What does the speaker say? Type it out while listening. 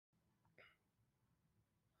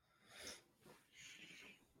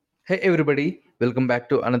Hey everybody, welcome back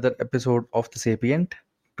to another episode of The Sapient.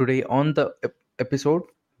 Today on the episode,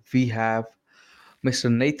 we have Mr.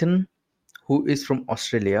 Nathan, who is from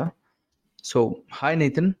Australia. So, hi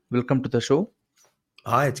Nathan, welcome to the show.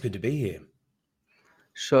 Hi, it's good to be here.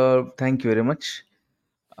 Sure, thank you very much.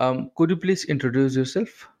 Could you please introduce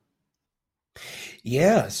yourself?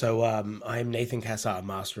 I'm Nathan Cassar,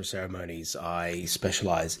 Master of Ceremonies. I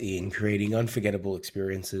specialize in creating unforgettable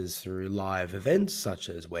experiences through live events such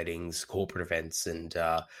as weddings, corporate events, and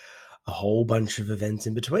a whole bunch of events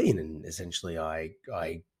in between. And essentially, I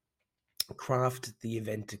craft the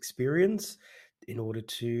event experience in order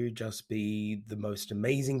to just be the most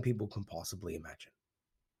amazing people can possibly imagine.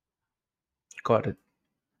 Got it.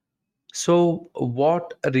 So,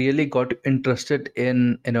 what really got you interested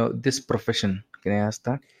in this profession? Can I ask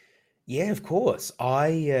that? Yeah, of course.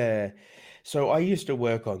 I used to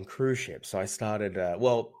work on cruise ships. I started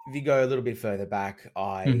if you go a little bit further back,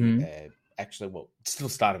 Mm-hmm. still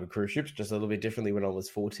started with cruise ships, just a little bit differently when I was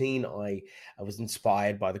 14. I was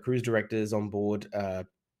inspired by the cruise directors on board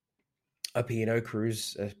a P&O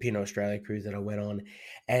Australia cruise that I went on,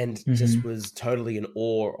 and just Mm-hmm. was totally in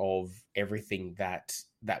awe of everything that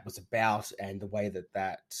was about, and the way that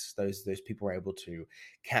those people were able to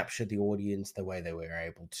capture the audience, the way they were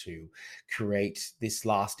able to create this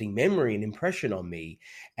lasting memory and impression on me.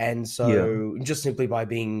 And Yeah. so just simply by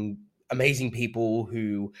being amazing people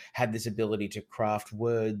who had this ability to craft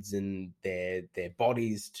words and their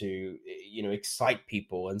bodies to excite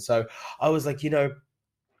people. And so I was like,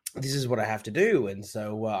 this is what I have to do. And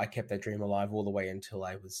so I kept that dream alive all the way until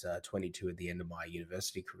I was 22 at the end of my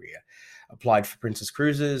university career. Applied for Princess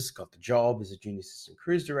Cruises, got the job as a junior assistant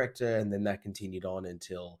cruise director, and then that continued on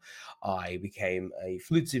until I became a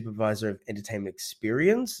fleet supervisor of entertainment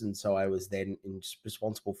experience. And so I was then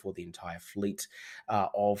responsible for the entire fleet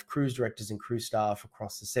of cruise directors and cruise staff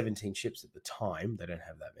across the 17 ships at the time. They don't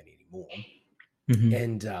have that many anymore. Mm-hmm.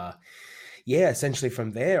 And yeah, essentially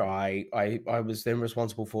from there, I was then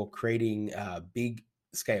responsible for creating big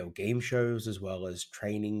scale game shows as well as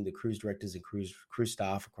training the cruise directors and cruise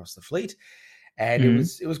staff across the fleet, and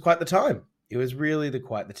Mm-hmm. it was quite the time. It was really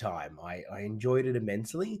quite the time. I enjoyed it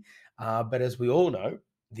immensely, but as we all know,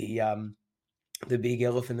 the um, the big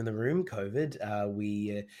elephant in the room, COVID,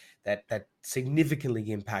 we that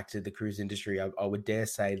significantly impacted the cruise industry. I would dare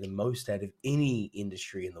say the most out of any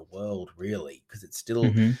industry in the world, really, because it's still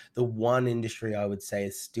Mm-hmm. the one industry I would say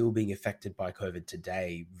is still being affected by COVID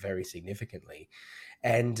today, very significantly.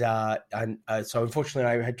 And so,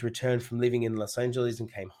 unfortunately, I had to return from living in Los Angeles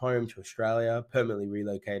and came home to Australia, permanently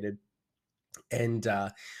relocated, and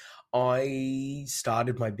I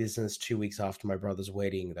started my business 2 weeks after my brother's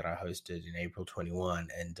wedding that I hosted in April 21.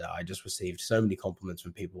 And I just received so many compliments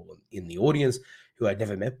from people in the audience who I'd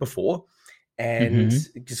never met before. And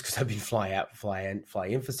Mm-hmm. just because I've been fly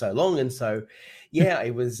in for so long. And so, yeah,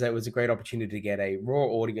 it was a great opportunity to get a raw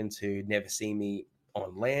audience who'd never seen me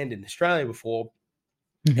on land in Australia before,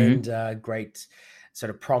 Mm-hmm. and great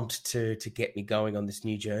sort of prompt to get me going on this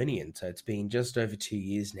new journey. And so it's been just over 2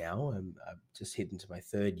 years now. I've just hit into my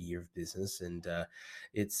third year of business, and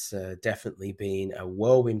it's definitely been a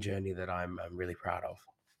whirlwind journey that I'm really proud of.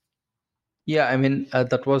 Yeah,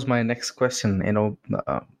 that was my next question.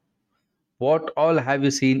 What all have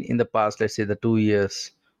you seen in the past, let's say the 2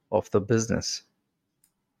 years of the business?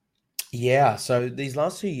 Yeah, so these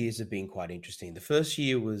last 2 years have been quite interesting. The first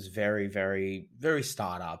year was very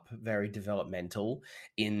startup, very developmental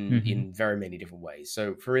Mm-hmm. in very many different ways.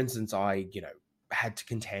 So, for instance, I had to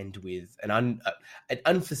contend with an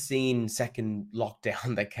unforeseen second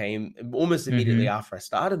lockdown that came almost immediately Mm-hmm. after I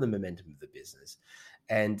started the momentum of the business,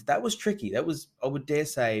 and that was tricky. That was, I would dare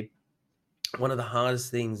say, one of the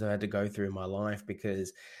hardest things I had to go through in my life,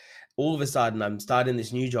 because all of a sudden I'm starting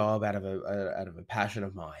this new job out of a passion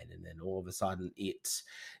of mine, and then all of a sudden it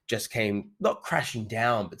just came not crashing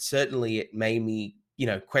down, but certainly it made me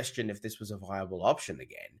question if this was a viable option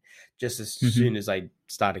again. Just as Mm-hmm. soon as I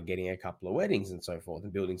started getting a couple of weddings and so forth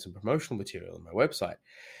and building some promotional material on my website,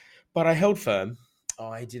 but I held firm.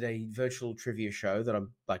 I did a virtual trivia show that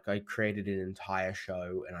I created an entire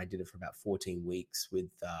show, and I did it for about 14 weeks with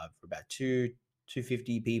for about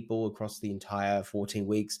 250 people across the entire 14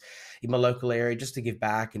 weeks in my local area, just to give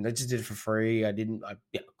back. And I just did it for free. I got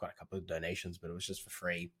a couple of donations, but it was just for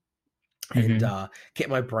free, and Mm-hmm. kept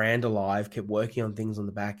my brand alive, kept working on things on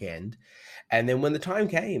the back end. And then when the time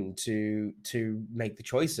came to make the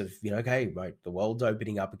choice of, okay, right, the world's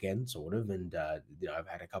opening up again, sort of, and I've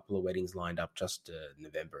had a couple of weddings lined up just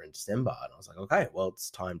November and December, and I was like, okay, well,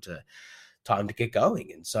 it's time to get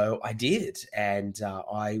going. And so I did, and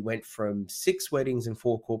I went from 6 weddings and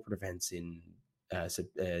 4 corporate events in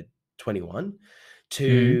 21 Hmm.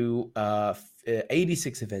 to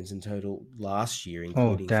 86 events in total last year,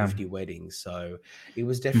 Oh, including damn. 50 weddings. So it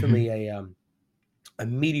was Hmm. definitely a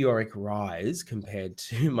meteoric rise compared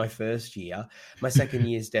to my first year. My second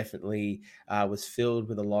year is definitely was filled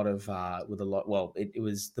with a lot of Well, it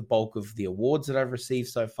was the bulk of the awards that I've received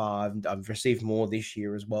so far. I've received more this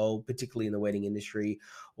year as well, particularly in the wedding industry.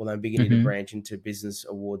 Although I'm beginning to Hmm. branch into business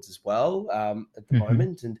awards as well at the Hmm.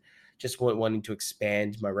 moment, and just wanting to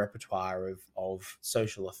expand my repertoire of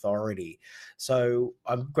social authority. So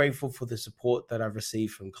I'm grateful for the support that I've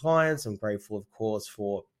received from clients. I'm grateful, of course,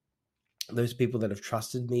 for those people that have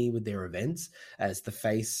trusted me with their events as the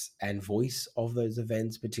face and voice of those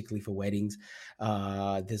events, particularly for weddings.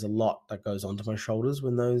 There's a lot that goes onto my shoulders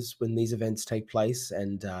when these events take place,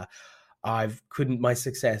 and I've couldn't my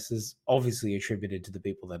success is obviously attributed to the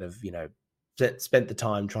people that have spent the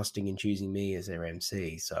time trusting and choosing me as their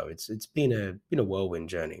MC. So it's been a whirlwind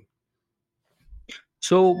journey.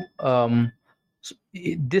 So,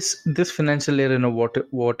 this financial year,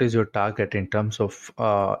 what is your target in terms of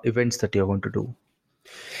events that you're going to do?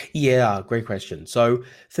 Yeah, great question. So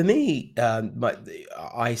for me,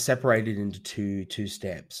 I separated into two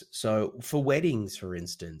steps. So for weddings, for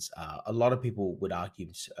instance, a lot of people would argue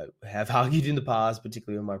have argued in the past,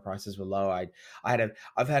 particularly when my prices were low.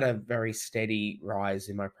 I've had a very steady rise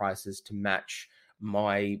in my prices to match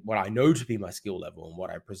my what I know to be my skill level and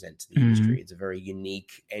what I present to the Hmm. industry. It's a very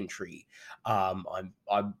unique entry. I'm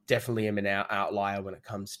definitely am an outlier when it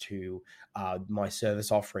comes to my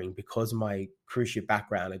service offering because of my cruise ship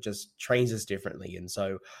background. It just trains us differently, and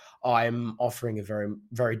so I'm offering a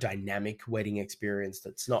very dynamic wedding experience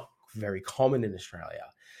that's not very common in Australia.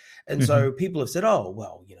 And Hmm. so people have said, "Oh,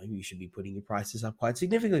 well, you should be putting your prices up quite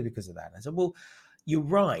significantly because of that." And I said, "Well, you're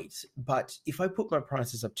right, but if I put my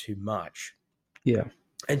prices up too much Yeah.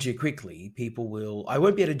 and too quickly, I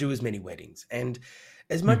won't be able to do as many weddings." And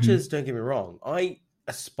as much Hmm. as, don't get me wrong, I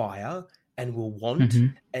aspire and will want Hmm.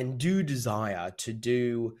 and do desire to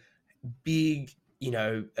do big,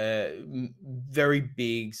 very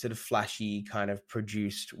big, sort of flashy, kind of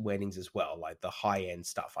produced weddings as well, like the high end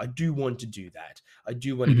stuff. I do want to do that. I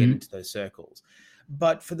do want to get Hmm. into those circles.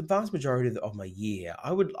 But for the vast majority of my year,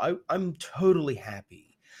 I'm totally happy,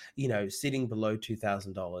 sitting below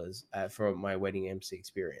 $2,000 for my wedding MC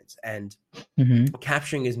experience. And Hmm.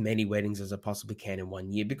 capturing as many weddings as I possibly can in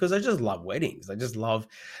one year because I just love weddings. I just love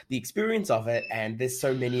the experience of it, and there's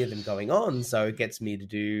so many of them going on. So it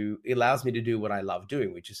allows me to do what I love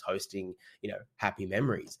doing, which is hosting, happy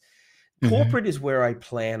memories. Hmm. Corporate is where I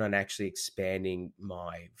plan on actually expanding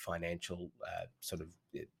my financial sort of,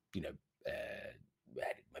 you know,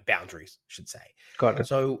 my boundaries, I should say. Got it.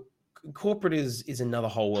 So corporate is another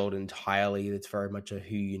whole world entirely. It's very much a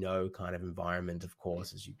who you know kind of environment, of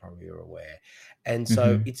course, as you probably are aware. And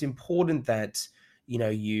so Hmm. it's important that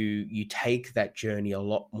you take that journey a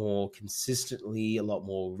lot more consistently, a lot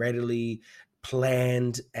more readily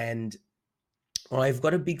planned. And I've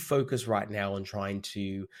got a big focus right now on trying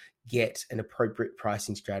to get an appropriate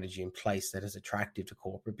pricing strategy in place that is attractive to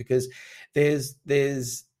corporate, because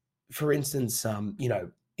there's for instance,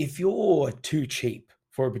 if you're too cheap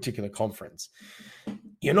for a particular conference,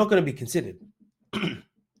 you're not going to be considered.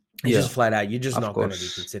 It's Yeah, just flat out, you're just of not going to be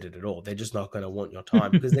course. considered at all. They're just not going to want your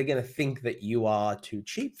time because they're going to think that you are too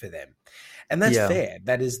cheap for them. And that's Yeah. fair.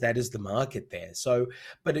 That is the market there. So,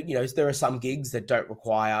 but there are some gigs that don't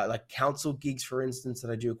require, like council gigs, for instance,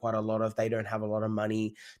 that I do quite a lot of. They don't have a lot of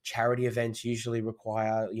money. Charity events usually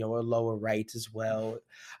require, a lower rate as well.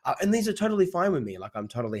 And these are totally fine with me. Like, I'm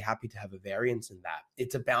totally happy to have a variance in that.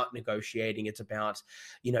 It's about negotiating. It's about,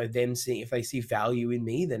 them seeing, if they see value in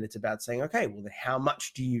me, then it's about saying, okay, well, then how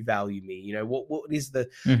much do you value me? What is the,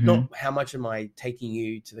 Hmm. not how much am I taking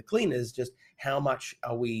you to the cleaners, just how much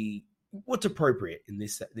what's appropriate in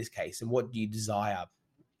this case, and what do you desire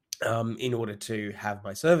in order to have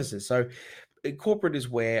my services. So corporate is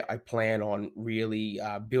where I plan on really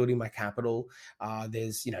building my capital.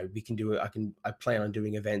 There's, we can do it. I plan on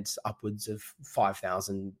doing events upwards of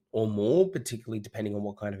 5,000 or more, particularly depending on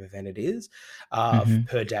what kind of event it is, Hmm.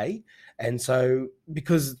 per day. And so,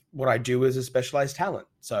 because what I do is a specialized talent,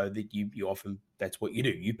 so that you often, that's what you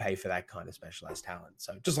do. You pay for that kind of specialized talent.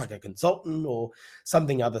 So just like a consultant or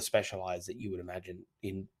something other specialized that you would imagine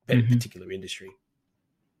in a Hmm. particular industry.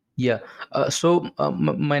 Yeah.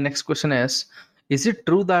 My next question is it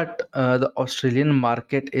true that the Australian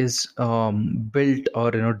market is built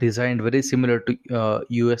or designed very similar to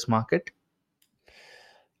US market?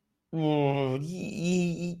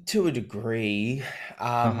 To a degree.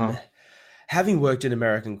 Um, Uh-huh. having worked in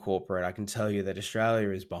American corporate, I can tell you that Australia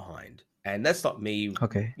is behind. And that's not me,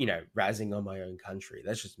 Okay. razzing on my own country.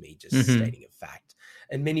 That's just me just Mm-hmm. stating a fact.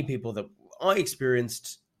 And many people that I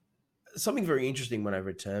experienced something very interesting when I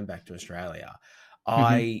returned back to Australia.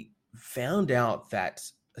 Mm-hmm. I found out that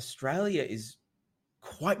Australia is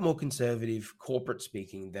quite more conservative, corporate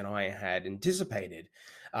speaking, than I had anticipated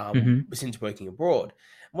Mm-hmm. since working abroad.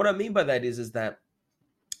 What I mean by that is that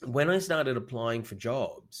when I started applying for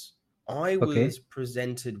jobs, I Okay. was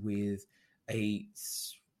presented with a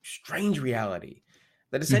strange reality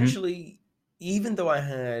that Mm-hmm. essentially, even though I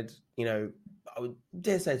had, I would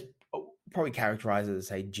dare say it's probably characterized as,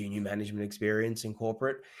 say, junior management experience in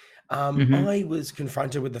corporate, Mm-hmm. I was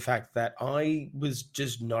confronted with the fact that I was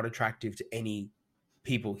just not attractive to any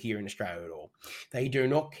people here in Australia at all. They do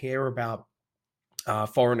not care about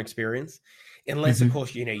foreign experience, unless, of Mm-hmm.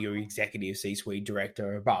 course, you're executive, C-suite,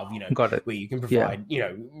 director, above, Got it. where you can Yeah. provide,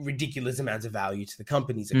 ridiculous amounts of value to the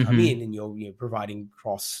companies that come Mm-hmm. in, and you're, providing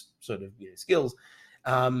cross sort of, skills.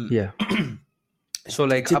 Um, Yeah. So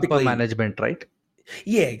like upper typically, management, right?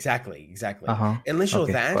 yeah, exactly. Uh-huh. Unless you're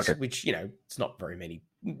Okay, that, got it. which it's not very many,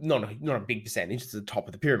 not a big percentage. It's the top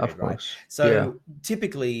of the pyramid, Of right? course. Yeah. So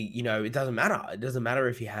typically, it doesn't matter. It doesn't matter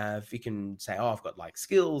if you can say, "Oh, I've got like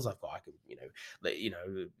skills. I can,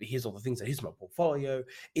 here's all the things. Here's my portfolio."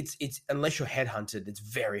 It's unless you're headhunted, it's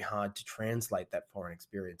very hard to translate that foreign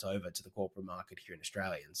experience over to the corporate market here in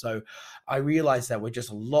Australia. And so I realized that we're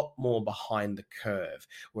just a lot more behind the curve.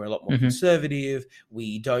 We're a lot more Mm-hmm. conservative.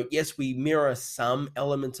 We don't, yes, we mirror some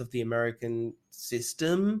elements of the American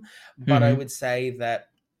system, but I Mm-hmm. would say that,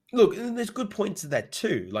 look, there's good points to that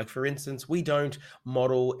too. Like, for instance, we don't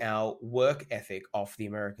model our work ethic off the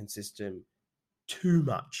American system too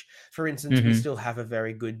much. For instance, we Mm-hmm. still have a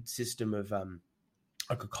very good system of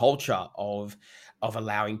like a culture of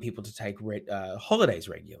allowing people to take holidays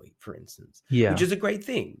regularly, for instance, which Yeah. is a great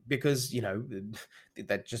thing because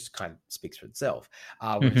that just kind of speaks for itself.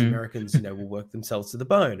 Whereas Mm-hmm. Americans, will work themselves to the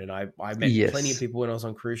bone, and I met plenty of Yes. people when I was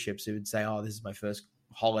on cruise ships who would say, "Oh, this is my first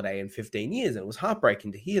holiday in 15 years," and it was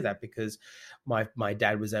heartbreaking to hear that because my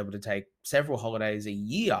dad was able to take several holidays a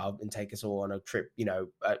year and take us all on a trip,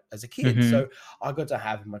 as a kid. Mm-hmm. So I got to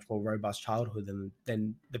have a much more robust childhood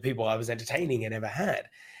than the people I was entertaining had ever had,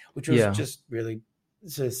 which was Yeah. just really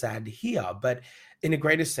sort of sad to hear. But in a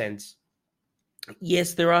greater sense,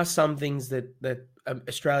 yes, there are some things that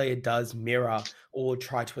Australia does mirror or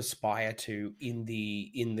try to aspire to in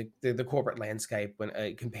the corporate landscape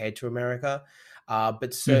when compared to America. But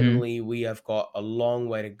Mm-hmm. certainly, we have got a long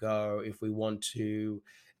way to go if we want to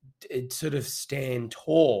sort of stand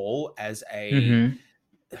tall as a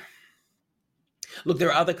Mm-hmm. look. There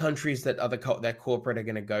are other countries that corporate are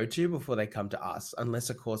going to go to before they come to us, unless,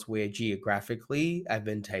 of course, we're geographically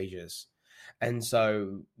advantageous. And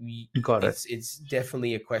so Got it. it's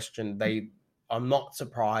definitely a question. I'm not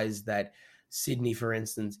surprised that Sydney, for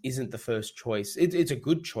instance, isn't the first choice. It's a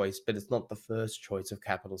good choice, but it's not the first choice of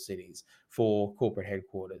capital cities for corporate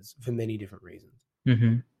headquarters for many different reasons.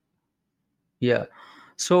 Mm-hmm. Yeah.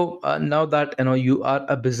 So now that you are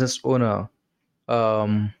a business owner,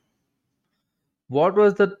 um, what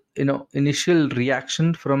was the initial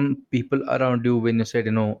reaction from people around you when you said,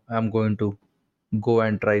 I'm going to go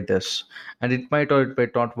and try this, and it might or it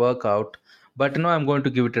might not work out, but I'm going to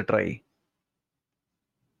give it a try.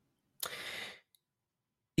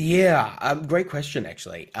 Yeah, great question,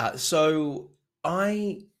 actually. So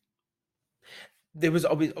I there was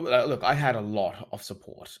obvious look, I had a lot of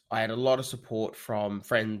support. I had a lot of support from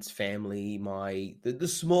friends, family, the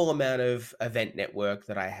small amount of event network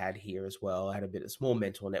that I had here as well. I had a small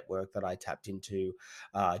mentor network that I tapped into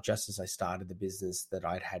just as I started the business that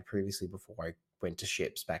I'd had previously before I went to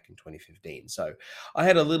ships back in 2015. So I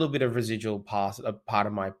had a little bit of residual past a part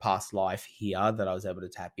of my past life here that I was able to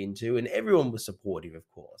tap into, and everyone was supportive, of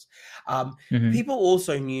course. Um, Mm-hmm. People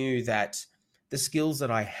also knew that the skills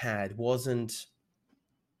that I had it wasn't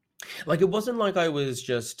like I was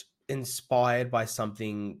just inspired by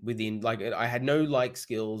something within, like, I had no like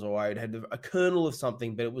skills, or I had a kernel of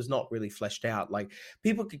something, but it was not really fleshed out. Like,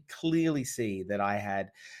 people could clearly see that I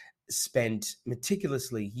had spent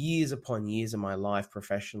meticulously years upon years of my life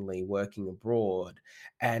professionally working abroad,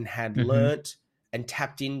 and had Mm-hmm. learnt and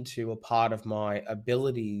tapped into a part of my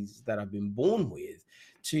abilities that I've been born with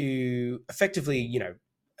to effectively,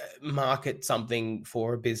 market something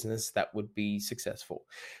for a business that would be successful.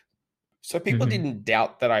 So people Mm-hmm. didn't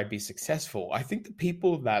doubt that I'd be successful. I think the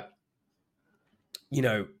people that, you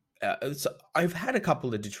know, So I've had a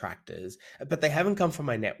couple of detractors, but they haven't come from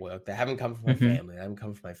my network. They haven't come from my Mm-hmm. family. They haven't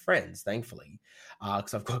come from my friends, thankfully,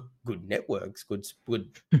 because I've got good networks, good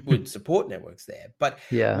support networks there. But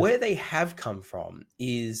Yeah. where they have come from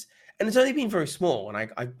is, and it's only been very small, and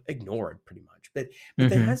I ignore it pretty much. But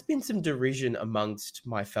there Mm-hmm. has been some derision amongst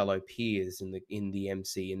my fellow peers in the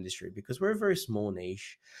MC industry because we're a very small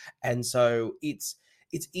niche, and so it's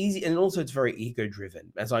easy, and also it's very ego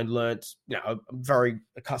driven. As I learned, I'm very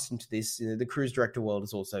accustomed to this. The cruise director world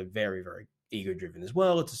is also very, very ego driven as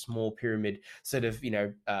well. It's a small pyramid sort of,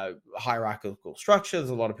 hierarchical structure. There's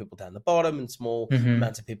a lot of people down the bottom and small Mm-hmm.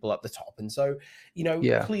 amounts of people up the top. And so,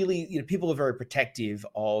 Yeah. clearly, people are very protective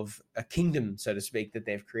of a kingdom, so to speak, that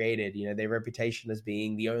they've created. Their reputation as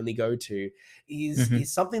being the only go to Mm-hmm.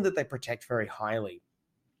 is something that they protect very highly.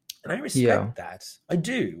 And I Yeah. respect that. I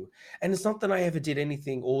do. And it's not that I ever did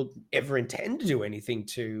anything or ever intend to do anything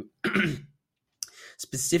to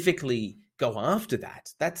specifically go after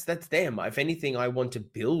that. That's them. If anything, I want to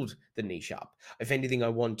build the niche up. If anything, I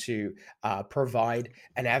want to provide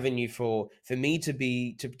an avenue for me to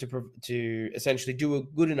be to essentially do a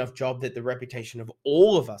good enough job that the reputation of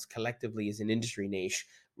all of us collectively as an industry niche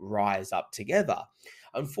rise up together.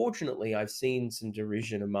 Unfortunately, I've seen some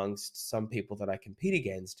derision amongst some people that I compete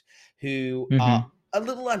against who are Mm-hmm. a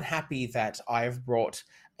little unhappy that I've brought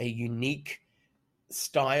a unique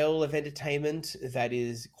style of entertainment that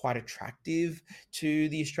is quite attractive to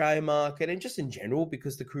the Australian market and just in general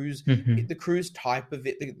because Mm-hmm. the cruise type of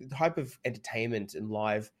it, the type of entertainment and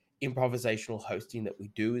live improvisational hosting that we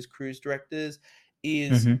do as cruise directors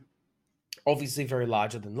is Mm-hmm. obviously very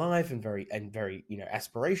larger than life and very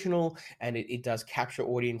aspirational, and it does capture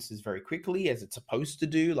audiences very quickly as it's supposed to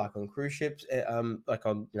do, like on cruise ships, like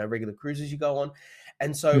on regular cruises you go on.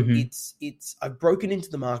 And so Mm-hmm. it's I've broken into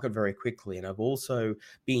the market very quickly, and I've also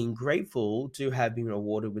been grateful to have been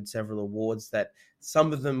awarded with several awards that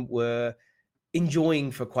some of them were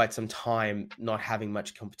enjoying for quite some time, not having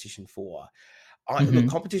much competition for. Look, Mm-hmm.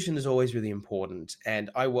 competition is always really important, and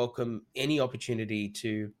I welcome any opportunity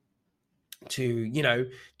to to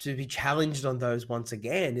be challenged on those once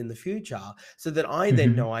again in the future, so that I then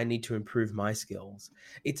Mm-hmm. know I need to improve my skills.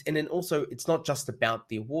 And then also it's not just about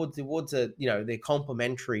the awards. The awards are, they're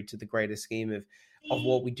complementary to the greater scheme of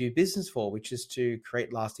what we do business for, which is to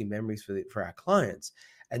create lasting memories for our clients.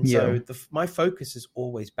 And Yeah. so my focus is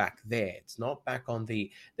always back there. It's not back on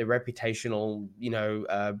the reputational,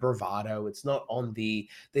 bravado. It's not on the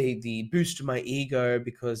boost to my ego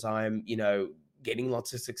because I'm, getting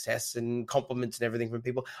lots of success and compliments and everything from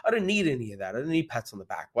people. I don't need any of that. I don't need pats on the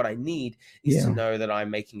back. What I need is to Yeah. know that I'm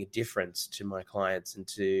making a difference to my clients and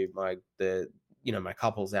to my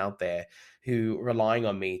couples out there who are relying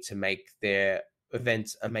on me to make their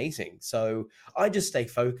events amazing. So I just stay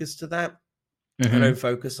focused to that. I Mm-hmm. don't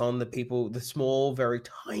focus on the people, the small, very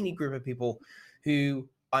tiny group of people who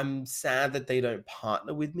I'm sad that they don't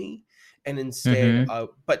partner with me. And instead, Mm-hmm.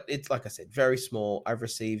 but it's like I said, very small. I've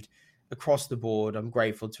received across the board. I'm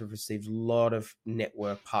grateful to have received a lot of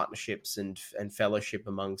network partnerships and fellowship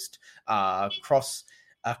amongst cross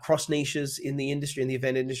niches in the industry, in the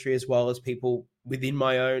event industry, as well as people within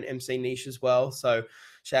my own MC niche as well. So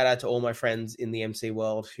shout out to all my friends in the MC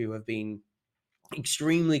world who have been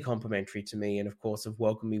extremely complimentary to me and of course have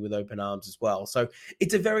welcomed me with open arms as well. So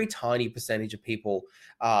it's a very tiny percentage of people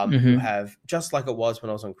who Mm-hmm. have, just like it was when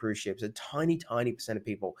I was on cruise ships, a tiny percent of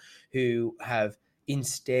people who have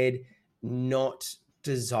instead not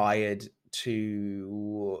desired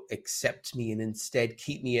to accept me and instead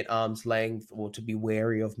keep me at arm's length or to be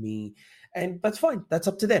wary of me. And that's fine, that's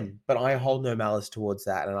up to them, but I hold no malice towards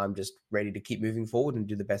that, and I'm just ready to keep moving forward and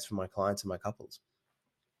do the best for my clients and my couples.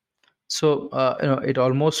 So, it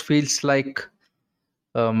almost feels like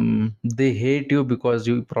they hate you because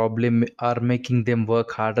you probably are making them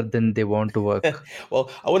work harder than they want to work.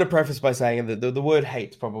 Well, I want to preface by saying that the word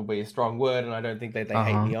hate's probably a strong word, and I don't think that they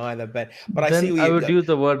hate Uh-huh. me either. But I see Then where I you. would use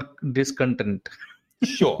the word discontent.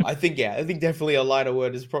 Sure, I think, yeah, I think definitely a lighter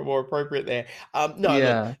word is more appropriate there. No,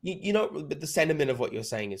 look, Yeah. but the sentiment of what you're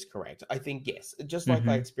saying is correct. I think yes, just like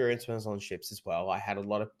I Mm-hmm. experienced when I was on ships as well. I had a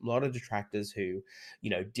lot of detractors who,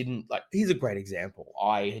 didn't like. Here's a great example.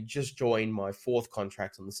 I had just joined my fourth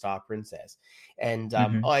contract on the Star Princess, and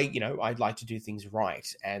Mm-hmm. I'd like to do things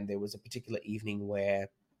right. And there was a particular evening where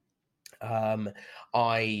um,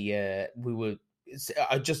 I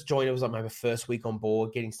just joined. It was like my first week on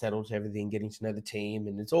board, getting settled to everything, getting to know the team,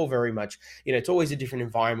 and it's all very much, it's always a different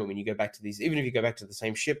environment when you go back to these. Even if you go back to the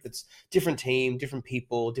same ship, that's different team, different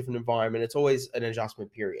people, different environment. It's always an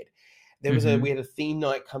adjustment period. Mm-hmm. we had a theme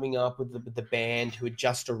night coming up with the band who had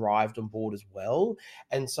just arrived on board as well.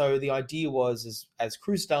 And so the idea was, as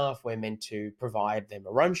crew staff, we're meant to provide them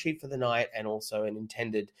a run sheet for the night and also an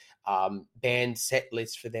intended band set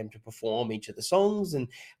list for them to perform each of the songs and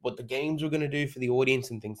what the games were going to do for the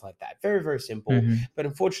audience and things like that. Very, very simple. Mm-hmm. But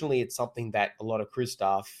unfortunately, it's something that a lot of crew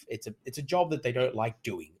staff, it's a job that they don't like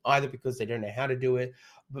doing, either because they don't know how to do it,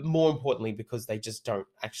 but more importantly, because they just don't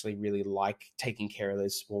actually really like taking care of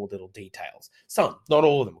those small little details. Some, not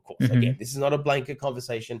all of them, of course. Mm-hmm. Again, this is not a blanket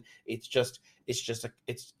conversation. It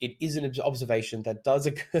is an observation that does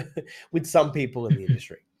occur with some people in the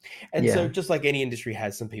industry. And so, Yeah. just like any industry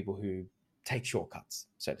has some people who take shortcuts,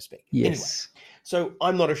 so to speak. Anyway, Yes. so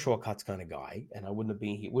I'm not a shortcuts kind of guy, and I wouldn't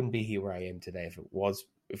be here where I am today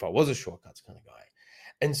if I was a shortcuts kind of guy.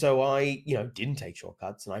 And so I, didn't take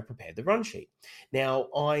shortcuts and I prepared the run sheet. Now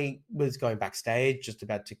I was going backstage, just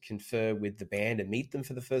about to confer with the band and meet them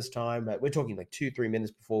for the first time. We're talking like 2-3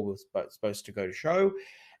 minutes before we were supposed to go to show.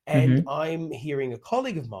 And Mm-hmm. I'm hearing a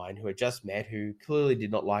colleague of mine who had just met, who clearly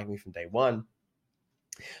did not like me from day one,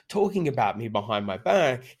 talking about me behind my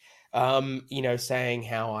back, saying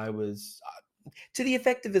how I was to the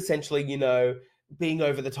effect of essentially, being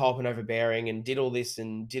over the top and overbearing and did all this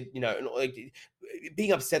and did, and like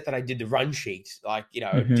being upset that I did the run sheet, like,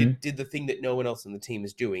 Mm-hmm. did the thing that no one else on the team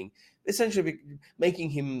is doing, essentially making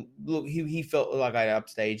him look, he felt like I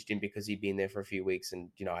upstaged him because he'd been there for a few weeks and,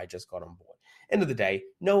 I just got on board. End of the day,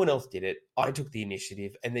 no one else did it. I took the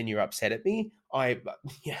initiative, and then you're upset at me.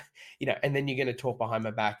 Yeah, and then you're going to talk behind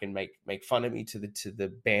my back and make fun of me to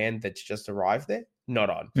the band that's just arrived there. Not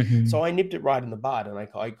on. Mm-hmm. So I nipped it right in the bud, and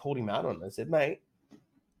I called him out on it. I said, mate,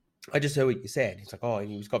 I just heard what you said. He's like, oh, and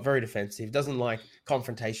he's got very defensive, doesn't like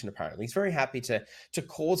confrontation, apparently. He's very happy to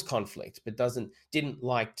cause conflict, but didn't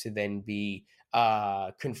like to then be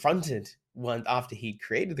confronted one after he'd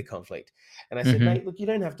created the conflict. And I said, Mm-hmm. mate, look, you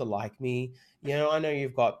don't have to like me. I know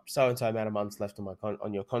you've got so and so amount of months left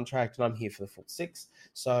on your contract, and I'm here for the full 6,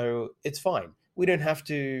 so it's fine. We don't have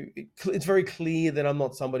to. It's very clear that I'm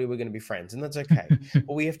not somebody we're going to be friends, and that's okay.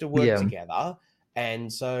 But we have to work Yeah. together,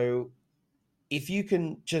 and so if you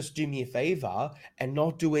can just do me a favor and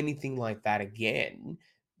not do anything like that again,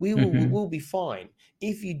 Mm-hmm. we'll be fine.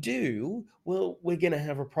 If you do, well, we're going to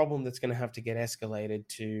have a problem that's going to have to get escalated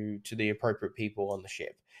to the appropriate people on the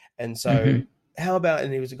ship. And so, Mm-hmm. how about?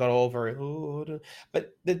 And he was got all very,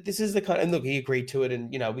 but this is the kind. And look, he agreed to it, and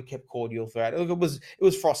we kept cordial throughout. Look, it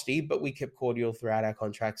was frosty, but we kept cordial throughout our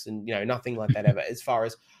contracts, and nothing like that ever, as far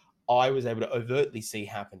as I was able to overtly see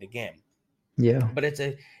happened again. Yeah. But it's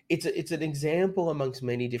an example amongst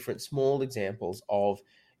many different small examples of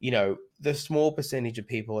the small percentage of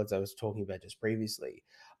people, as I was talking about just previously,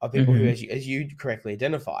 of people who, Mm-hmm. as you correctly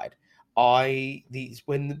identified,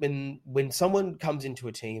 when someone comes into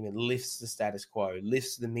a team and lifts the status quo,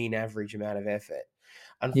 lifts the mean average amount of effort,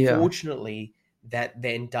 Yeah. unfortunately that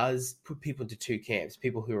then does put people into two camps: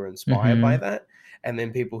 people who are inspired by Mm-hmm. that, and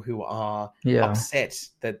then people who are Yeah. upset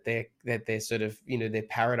that they're sort of, their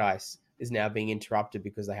paradise is now being interrupted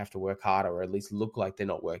because they have to work harder, or at least look like they're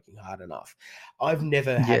not working hard enough. I've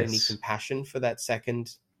never had any Yes. compassion for that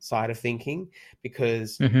second side of thinking,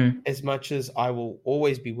 because Mm-hmm. as much as I will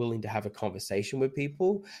always be willing to have a conversation with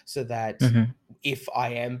people, so that Mm-hmm. if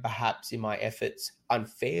I am perhaps in my efforts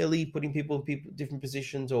unfairly putting people in different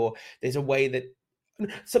positions, or there's a way that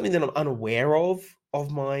something that I'm unaware of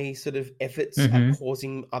my sort of efforts are Mm-hmm.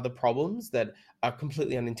 causing other problems that are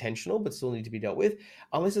completely unintentional but still need to be dealt with.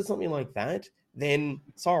 Unless it's something like that, then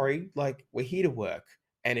sorry, like, we're here to work.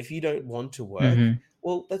 And if you don't want to work, Mm-hmm.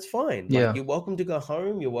 well, that's fine. Like, Yeah. you're welcome to go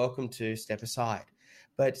home, you're welcome to step aside.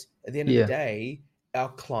 But at the end of the Yeah. day, our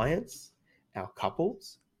clients, our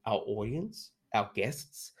couples, our audience, our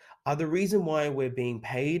guests are the reason why we're being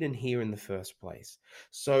paid and here in the first place.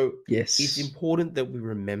 So it's Yes. important that we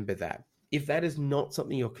remember that. If that is not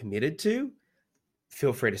something you're committed to,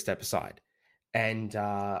 feel free to step aside. And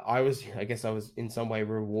I guess I was in some way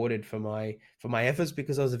rewarded for my efforts,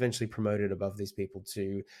 because I was eventually promoted above these people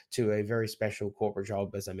to a very special corporate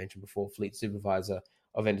job, as I mentioned before, fleet supervisor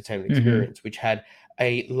of entertainment Mm-hmm. experience, which had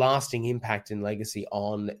a lasting impact and legacy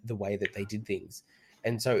on the way that they did things.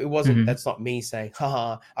 And so Mm-hmm. that's not me saying,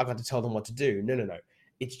 haha, I got to tell them what to do. No, no, no.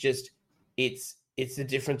 It's just, it's the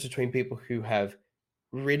difference between people who have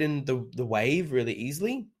ridden the wave really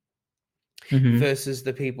easily Mm-hmm. versus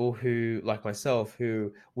the people who, like myself,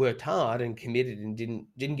 who worked hard and committed and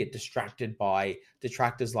didn't get distracted by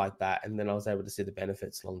detractors like that, and then I was able to see the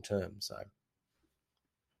benefits long term. So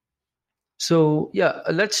So yeah,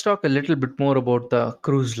 let's talk a little bit more about the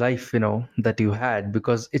cruise life, that you had,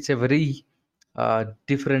 because it's a very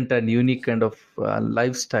different and unique kind of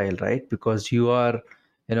lifestyle, right? Because you are,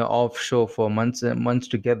 offshore for months and months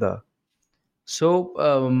together. So,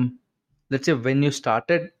 let's say when you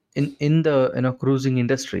started in the cruising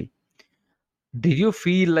industry, did you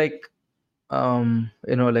feel like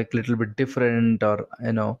like little bit different, or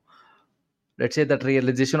let's say that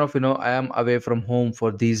realization of I am away from home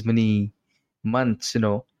for these many months,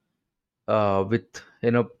 with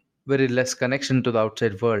very less connection to the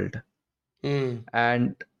outside world. Mm.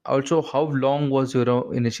 And also, how long was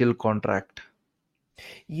your initial contract?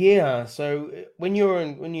 Yeah, so when you're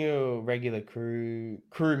a regular crew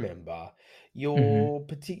member, Mm-hmm.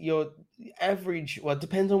 your average, well, it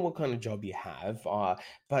depends on what kind of job you have,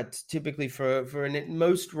 but typically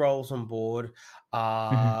most roles on board,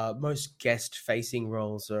 Mm-hmm. most guest facing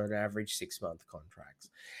roles are an average 6 month contracts.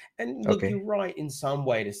 And look, you're Okay. right in some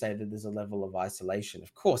way to say that there's a level of isolation.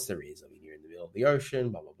 Of course there is. I mean, you're in the middle of the ocean,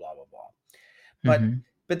 blah blah blah blah blah. But Mm-hmm.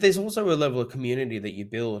 there's also a level of community that you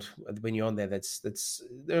build when you're on there. That's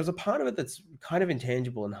there's a part of it that's kind of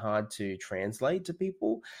intangible and hard to translate to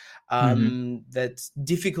people. Mm-hmm. That's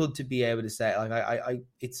difficult to be able to say. Like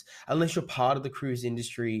it's unless you're part of the cruise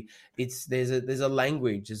industry, it's there's a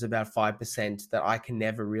language. There's about 5% that I can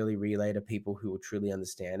never really relay to people who will truly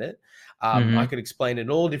understand it. I Mm-hmm. could explain it in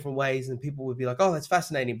all different ways, and people would be like, "Oh, that's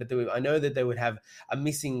fascinating," but I know that they would have a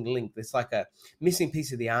missing link. There's like a missing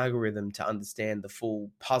piece of the algorithm to understand the full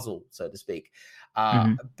puzzle, so to speak.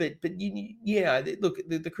 Mm-hmm. Yeah, look,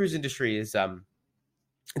 the cruise industry is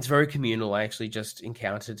it's very communal. I actually just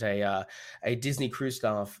encountered a Disney cruise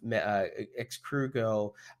staff ex crew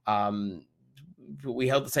girl. We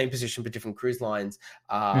held the same position but different cruise lines.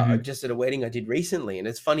 Mm-hmm. Just at a wedding I did recently, and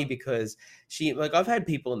it's funny because I've had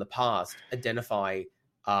people in the past identify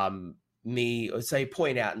um, me or say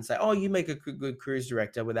point out and say, "Oh, you make a good cruise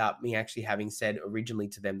director," without me actually having said originally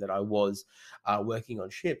to them that I was working on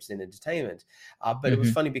ships in entertainment. But it was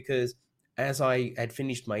Mm-hmm. funny because as I had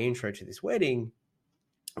finished my intro to this wedding,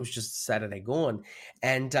 it was just Saturday gone,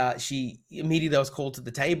 and she immediately I was called to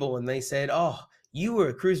the table, and they said, "Oh, you were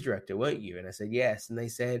a cruise director, weren't you?" And I said, "Yes." And they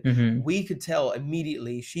said, Mm-hmm. "We could tell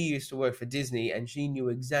immediately she used to work for Disney, and she knew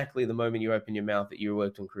exactly the moment you opened your mouth that you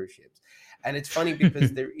worked on cruise ships." And it's funny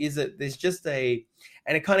because there's just and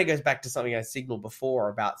it kind of goes back to something I signaled before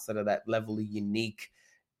about sort of that level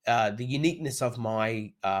of the uniqueness of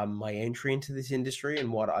my entry into this industry and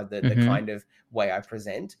the Mm-hmm. kind of way I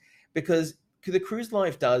present, because the cruise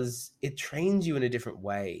life does it trains you in a different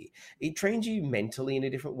way. It trains you mentally in a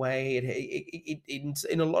different way.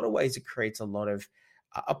 In a lot of ways it creates a lot of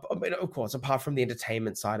I mean, of course, apart from the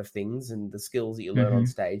entertainment side of things and the skills that you learn on Mm-hmm.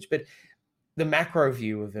 stage, but the macro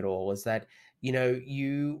view of it all is that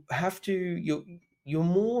you have to you're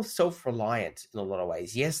more self-reliant in a lot of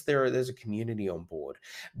ways. Yes, there's a community on board,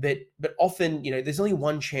 but often there's only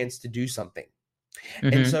one chance to do something.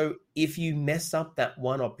 And Mm-hmm. so if you mess up that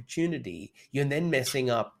one opportunity, you're then messing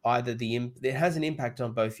up either it has an impact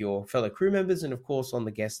on both your fellow crew members and of course on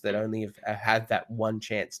the guests that only have had that one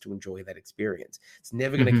chance to enjoy that experience. It's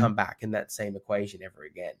never going to Mm-hmm. come back in that same equation ever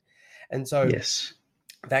again. And so Yes.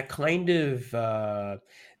 that kind of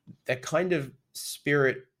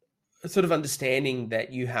spirit, sort of understanding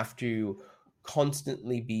that you have to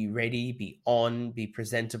constantly be ready, be on, be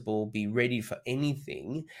presentable, be ready for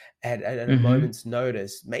anything at a Mm-hmm. moment's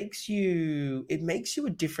notice makes you a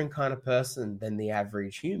different kind of person than the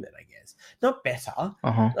average human, I guess. Not better.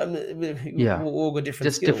 Uh-huh. We Yeah. all got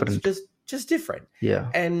different Just skills, different. just different.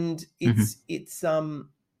 Yeah. And Mm-hmm.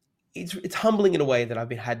 it's humbling in a way that I've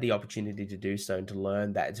had the opportunity to do so and to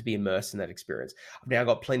learn that and to be immersed in that experience. I've now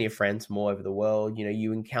got plenty of friends from all over the world.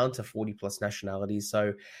 You encounter 40 plus nationalities.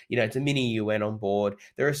 So, it's a mini UN on board.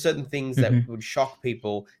 There are certain things that Mm-hmm. would shock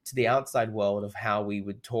people to the outside world of how we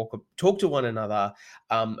would talk to one another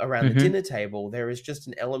around the Mm-hmm. dinner table. There is just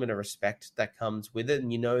an element of respect that comes with it.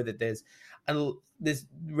 And that there's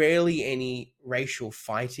rarely any racial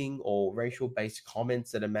fighting or racial based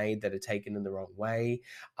comments that are made that are taken in the wrong way.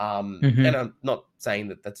 And Mm-hmm. I'm not saying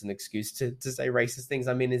that that's an excuse to say racist things.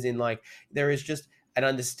 I mean, as in, like, there is just an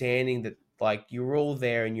understanding that, like, you're all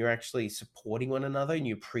there and you're actually supporting one another and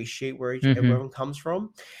you appreciate where Mm-hmm. everyone comes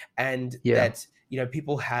from. And Yeah. that,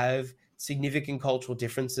 people have significant cultural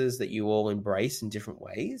differences that you all embrace in different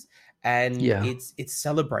ways, and Yeah. it's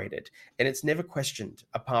celebrated and it's never questioned,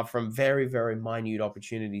 apart from very very minute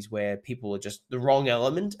opportunities where people are just the wrong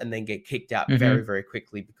element and then get kicked out very Mm-hmm. very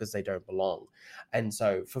quickly because they don't belong. And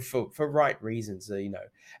so for right reasons,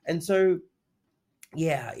 and so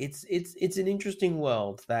yeah, it's an interesting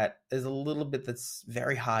world that there's a little bit that's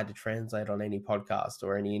very hard to translate on any podcast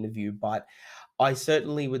or any interview, but I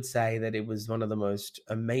certainly would say that it was one of the most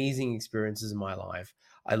amazing experiences in my life.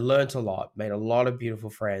 I learnt a lot, made a lot of beautiful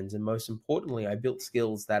friends, and most importantly, I built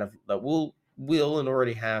skills that will and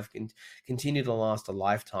already have continue to last a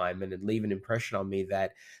lifetime and leave an impression on me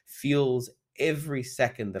that feels every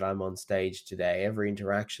second that I'm on stage today, every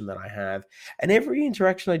interaction that I have, and every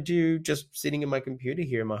interaction I do just sitting in my computer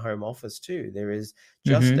here in my home office too. There is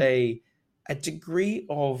just Mm-hmm. a degree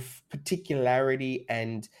of particularity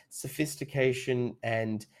and sophistication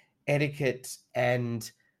and etiquette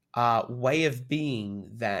and way of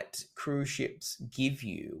being that cruise ships give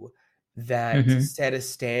you that Mm-hmm. set a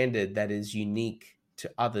standard that is unique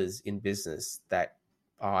to others in business that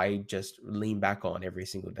I just lean back on every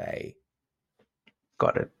single day.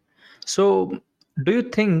 Got it. So, do you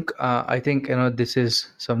think? I think this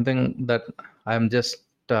is something that I'm just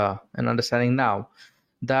an understanding now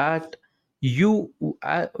that you,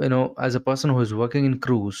 as a person who is working in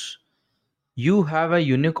cruise, you have a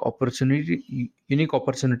unique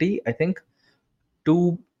opportunity, I think,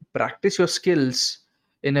 to practice your skills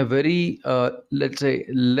in a very, let's say,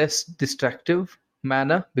 less distractive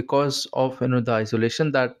manner because of the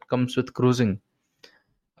isolation that comes with cruising.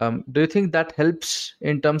 Do you think that helps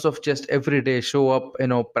in terms of just every day show up,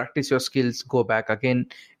 practice your skills, go back again,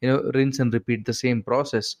 rinse and repeat the same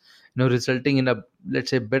process, resulting in a, let's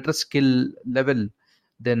say, better skill level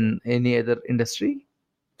than any other industry?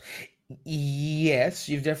 Yes,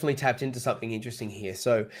 you've definitely tapped into something interesting here.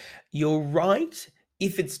 So you're right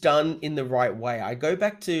if it's done in the right way. I go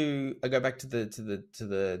back to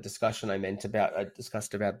the discussion I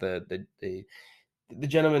discussed about the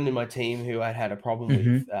gentleman in my team who I'd had a problem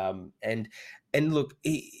with, Mm-hmm. and look,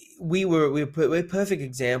 we're perfect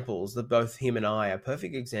examples. That both him and I are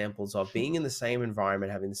perfect examples of being in the same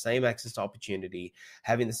environment, having the same access to opportunity,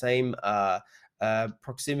 having the same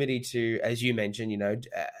proximity to, as you mentioned,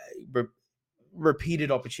 re-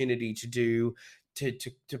 repeated opportunity to do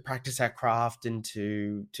to practice our craft and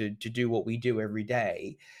to do what we do every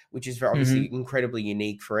day, which is very Mm-hmm. obviously incredibly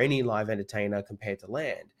unique for any live entertainer compared to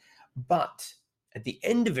land. But at the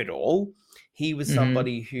end of it all, he was Mm-hmm.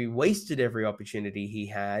 somebody who wasted every opportunity he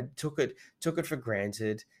had, took it for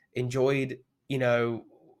granted, enjoyed, you know,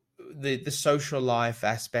 the social life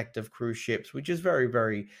aspect of cruise ships, which is very,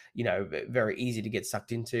 very, very easy to get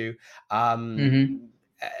sucked into. Mm-hmm.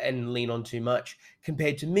 And lean on too much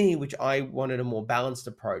compared to me, which I wanted a more balanced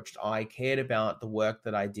approach. I cared about the work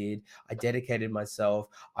that I did. I dedicated myself.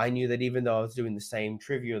 I knew that even though I was doing the same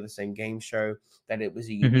trivia or the same game show, that it was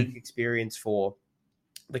a unique Mm-hmm. experience for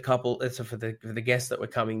the couple, so for the guests that were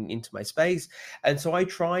coming into my space. And so I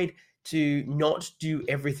tried to not do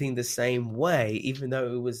everything the same way, even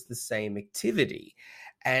though it was the same activity.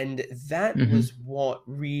 And that Mm-hmm. was what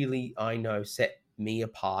really, I know, set me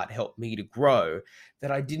apart, helped me to grow.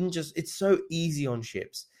 That I didn't just, it's so easy on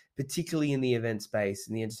ships, particularly in the event space,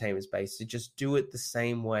 in the entertainment space, to just do it the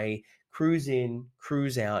same way. Cruise in,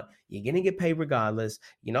 cruise out. You're going to get paid regardless.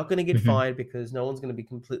 You're not going to get Mm-hmm. fired because no one's going to be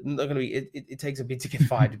complete. Not going to be. It takes a bit to get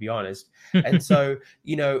fired, to be honest. And so,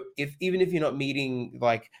 if even if you're not meeting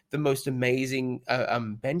like the most amazing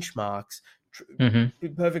benchmarks, tr- Mm-hmm. be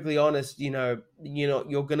perfectly honest, you're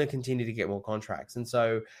going to continue to get more contracts. And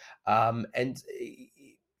so, and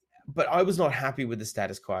but I was not happy with the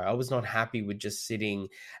status quo. I was not happy with just sitting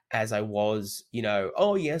as I was,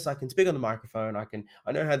 oh yes, I can speak on the microphone.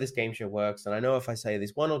 I know how this game show works. And I know if I say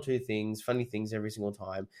this one or two things, funny things every single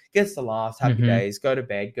time, gets the laughs, happy Mm-hmm. days, go to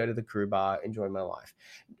bed, go to the crew bar, enjoy my life.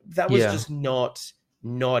 That was Yeah. just not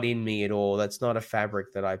in me at all. That's not a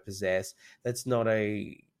fabric that I possess. That's not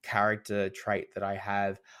a character trait that I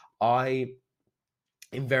have. I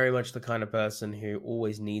am very much the kind of person who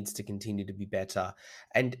always needs to continue to be better,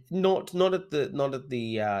 and not at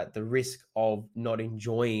the risk of not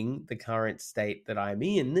enjoying the current state that I'm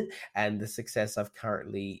in and the success I've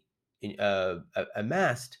currently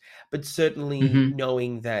amassed, but certainly Mm-hmm.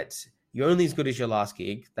 knowing that you're only as good as your last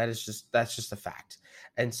gig. That's just a fact.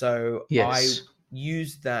 And so I Yes.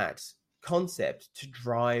 use that concept to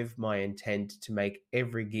drive my intent to make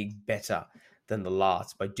every gig better than the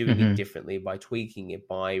last by doing it Mm-hmm. differently, by tweaking it,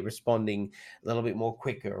 by responding a little bit more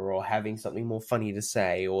quicker, or having something more funny to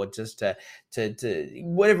say, or just to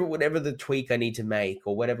whatever the tweak I need to make,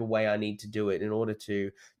 or whatever way I need to do it in order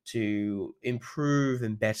to improve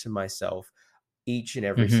and better myself each and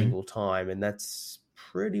every Mm-hmm. single time. And that's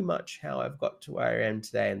pretty much how I've got to where I am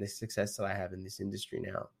today and the success that I have in this industry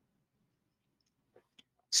now.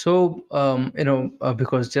 So,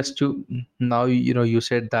 because just to now, you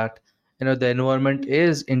said that, the environment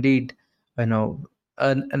is indeed, you know,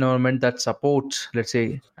 an environment that supports, let's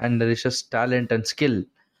say, and nourishes talent and skill.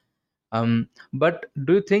 But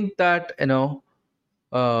do you think that,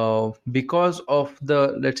 because of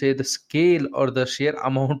the, let's say, the scale or the sheer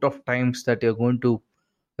amount of times that you're going to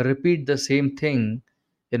repeat the same thing,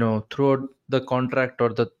 throughout the contract, or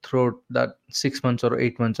the throughout that 6 months or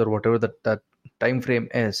 8 months or whatever that time frame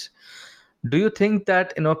is. Do you think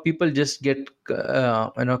that people just get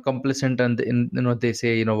complacent, and they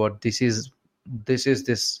say, what, this is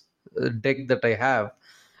this deck that I have,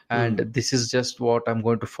 and Mm. this is just what I'm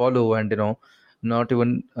going to follow, and not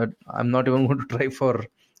even I'm not even going to try for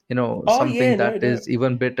Oh something yeah, no, that no. is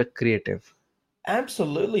even better creative?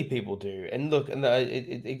 Absolutely, people do. And look, and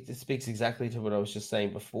it speaks exactly to what I was just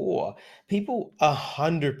saying before. People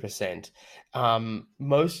 100%.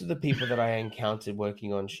 Most of the people that I encountered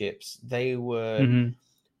working on ships, they were Mm-hmm.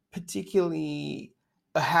 particularly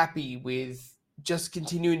happy with just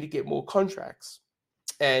continuing to get more contracts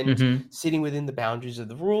and Mm-hmm. sitting within the boundaries of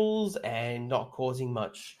the rules and not causing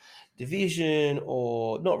much division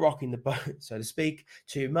or not rocking the boat, so to speak,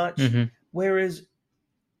 too much. Mm-hmm. Whereas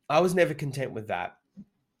I was never content with that.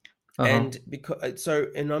 Uh-huh. And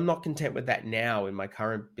and I'm not content with that now in my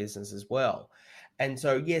current business as well. And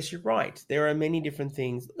so, yes, you're right. There are many different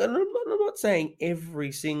things. And I'm not saying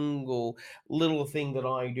every single little thing that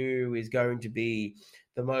I do is going to be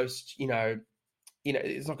the most,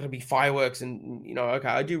 it's not going to be fireworks and, okay,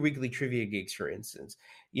 I do weekly trivia gigs, for instance.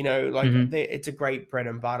 Like Mm-hmm. it's a great bread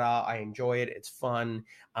and butter. I enjoy it. It's fun.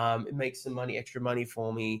 It makes some money, extra money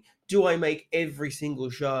for me. Do I make every single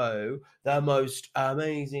show the most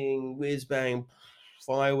amazing whiz bang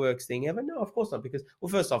fireworks thing ever? No, of course not. Because, well,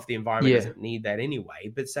 first off, the environment Yeah. doesn't need that anyway.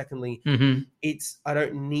 But secondly, Mm-hmm. I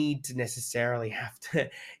don't need to necessarily have to,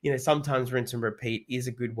 sometimes rinse and repeat is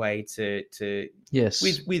a good way to Yes.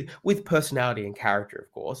 with personality and character,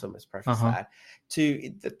 of course, I must preface Uh-huh.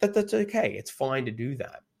 that, that's okay. It's fine to do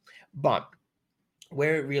that. But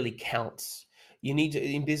where it really counts, you need to,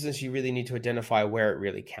 in business, you really need to identify where it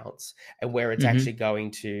really counts and where it's Mm-hmm. actually going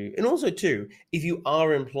to. And also too, if you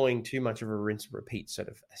are employing too much of a rinse and repeat sort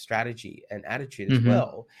of strategy and attitude as Mm-hmm.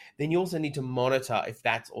 well, then you also need to monitor if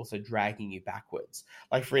that's also dragging you backwards.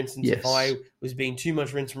 Like, for instance, if I Yes. was being too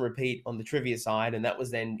much rinse and repeat on the trivia side and that was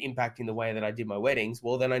then impacting the way that I did my weddings,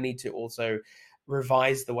 well, then I need to also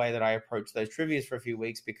revise the way that I approach those trivias for a few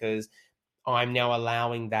weeks, because I'm now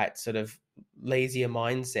allowing that sort of lazier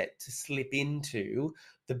mindset to slip into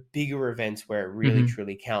the bigger events where it really Mm-hmm.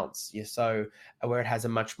 truly counts. Yeah, so where it has a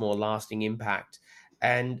much more lasting impact.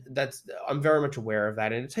 And I'm very much aware of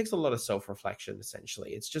that. And it takes a lot of self reflection,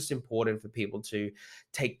 essentially. It's just important for people to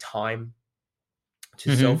take time to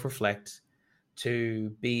Mm-hmm. self reflect, to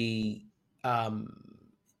be um,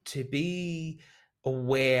 to be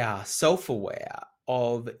aware, self aware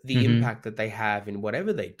of the Mm-hmm. impact that they have in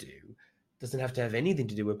whatever they do. Doesn't have to have anything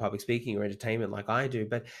to do with public speaking or entertainment like I do,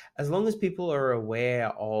 but as long as people are aware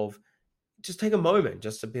of, just take a moment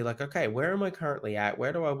just to be like, okay, where am I currently at?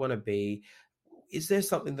 Where do I want to be? Is there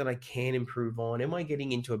something that I can improve on? Am I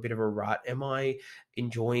getting into a bit of a rut? Am I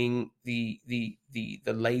enjoying the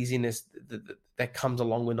laziness that comes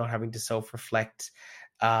along with not having to self reflect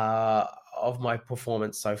uh, of my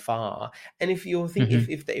performance so far? And if you're think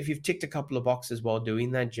Mm-hmm. if you've ticked a couple of boxes while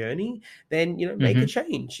doing that journey, then make a Mm-hmm.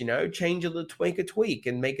 change. Change a little, tweak a tweak,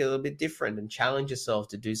 and make it a little bit different, and challenge yourself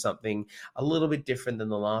to do something a little bit different than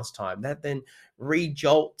the last time. That then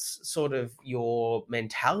re-jolts sort of your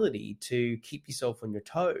mentality to keep yourself on your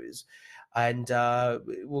toes, and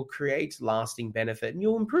it will create lasting benefit, and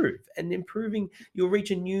you'll improve, and improving, you'll reach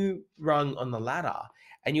a new rung on the ladder,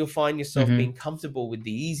 and you'll find yourself Mm-hmm. being comfortable with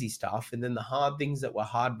the easy stuff, and then the hard things that were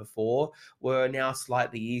hard before were now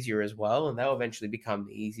slightly easier as well, and they'll eventually become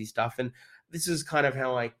the easy stuff. And this is kind of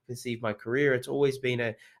how I perceive my career. It's always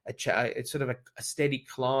been it's sort of a steady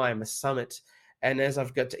climb, a summit. And as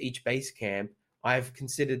I've got to each base camp, I've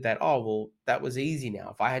considered that, oh, well, that was easy now.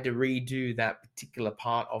 If I had to redo that particular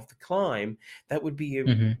part of the climb, that would be a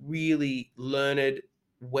Mm-hmm. really learned,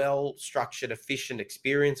 well structured, efficient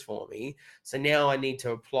experience for me. So now I need to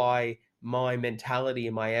apply my mentality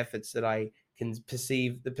and my efforts that I can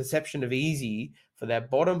perceive the perception of easy for that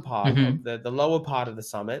bottom part of Mm-hmm. the lower part of the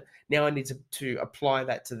summit. Now I need to apply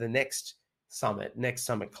that to the next summit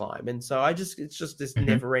climb. And so it's just this Mm-hmm.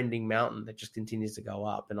 never ending mountain that just continues to go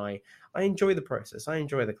up. And I enjoy the process. I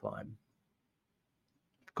enjoy the climb.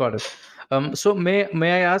 Got it. So may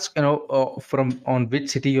I ask, from on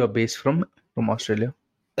which city you are based from Australia?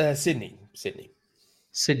 Sydney.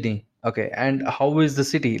 Sydney. Okay. And how is the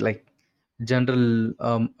city like? General,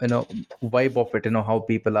 vibe of it. How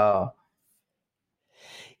people are.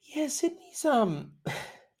 Yeah, Sydney's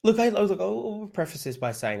look, I'll preface this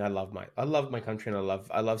by saying I love my country, and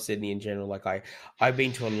I love Sydney in general. Like I've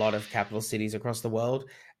been to a lot of capital cities across the world,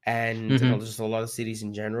 and Mhm. just a lot of cities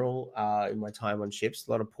in general. In my time on ships,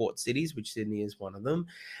 a lot of port cities, which Sydney is one of them.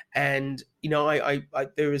 And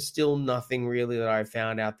there is still nothing really that I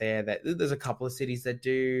found out there. That there's a couple of cities that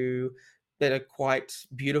are quite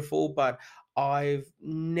beautiful, but I've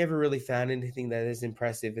never really found anything that is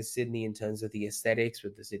impressive as Sydney in terms of the aesthetics,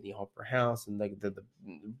 with the Sydney Opera House and the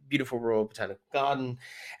beautiful Royal Botanical Garden,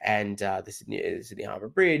 and the Sydney Harbour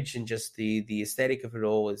Bridge, and just the aesthetic of it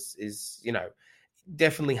all is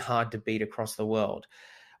definitely hard to beat across the world.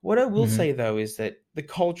 What I will Mhm. say though is that the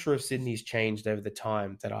culture of Sydney's changed over the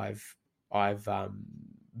time that I've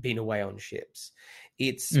been away on ships.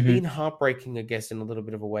 It's Mhm. been heartbreaking, I guess, in a little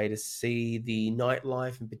bit of a way, to see the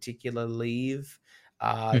nightlife in particular leave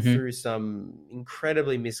Mhm. through some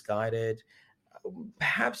incredibly misguided,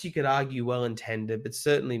 perhaps you could argue well intended, but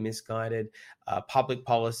certainly misguided public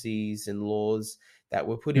policies and laws that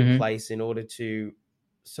were put in Mhm. place in order to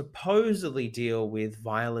supposedly deal with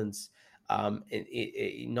violence,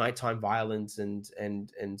 nighttime violence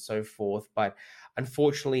and so forth, but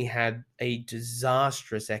unfortunately had a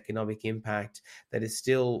disastrous economic impact that is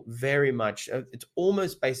still very much. It's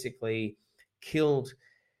almost basically killed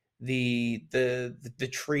the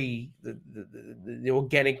tree, the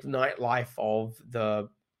organic nightlife of the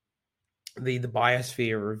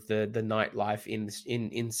biosphere of the nightlife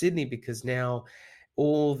in Sydney, because now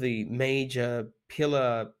all the major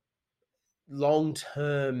pillar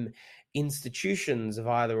long-term institutions have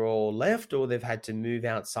either all left or they've had to move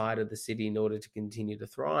outside of the city in order to continue to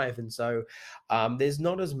thrive. And so there's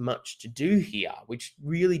not as much to do here, which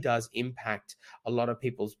really does impact a lot of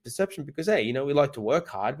people's perception, because, hey, we like to work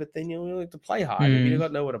hard, but then, we like to play hard. If you Mhm.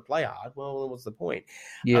 don't know where to play hard, well, then what's the point?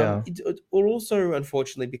 Yeah. Or also,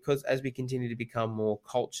 unfortunately, because as we continue to become more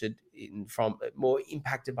cultured, from more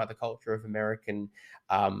impacted by the culture of American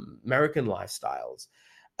lifestyles,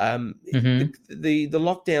 Mhm. the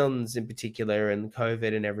lockdowns in particular, and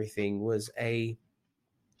COVID and everything, was a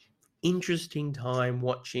interesting time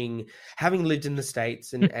watching, having lived in the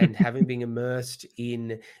States and having been immersed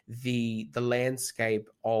in the landscape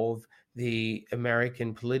of the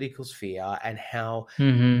American political sphere, and how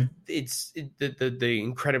Mhm. the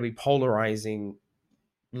incredibly polarizing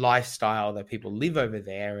lifestyle that people live over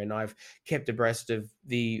there. And I've kept abreast of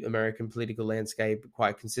the American political landscape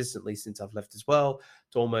quite consistently since I've left as well.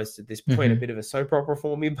 It's almost at this point a Mhm. bit of a soap opera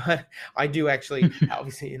for me, but I do actually,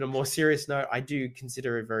 obviously, in a more serious note, I do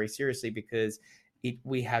consider it very seriously, because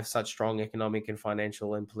we have such strong economic and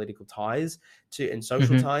financial and political ties to, and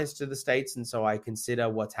social Mhm. ties to the States. And so I consider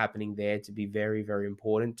what's happening there to be very, very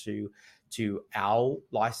important to our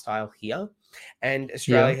lifestyle here. And Yeah.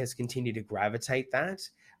 Australia has continued to gravitate that,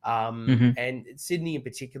 Mhm. and Sydney in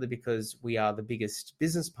particular, because we are the biggest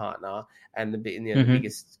business partner and the Mhm.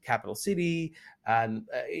 biggest capital city.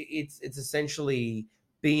 It's essentially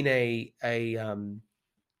been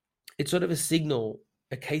it's sort of a signal,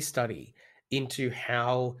 a case study into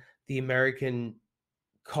how the American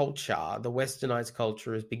culture, the westernized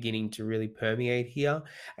culture, is beginning to really permeate here.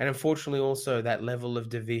 And unfortunately, also that level of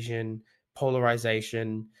division,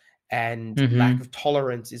 polarization, and lack Mhm. of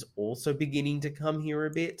tolerance is also beginning to come here a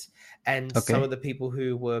bit. And some of Okay. the people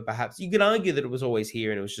who were, perhaps, you could argue that it was always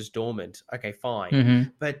here and it was just dormant. Okay, fine.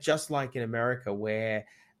 Mhm. But just like in America, where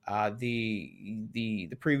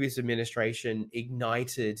the previous administration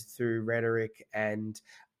ignited through rhetoric and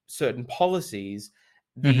certain policies,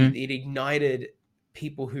 Mhm. it ignited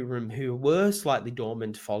people who were slightly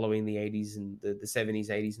dormant following the 80s and the 70s,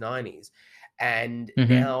 80s, 90s. And Mhm.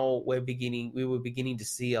 now we were beginning to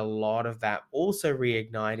see a lot of that also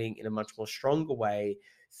reigniting in a much more stronger way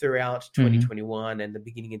throughout Mhm. 2021 and the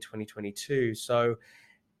beginning of 2022. So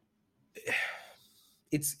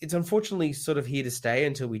it's unfortunately sort of here to stay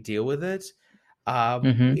until we deal with it.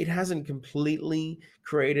 Mhm. It hasn't completely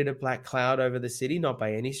created a black cloud over the city, not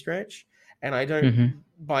by any stretch. And I don't Mhm.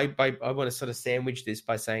 by I want to sort of sandwich this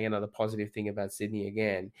by saying another positive thing about Sydney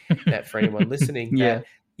again, that for anyone listening, Yeah. that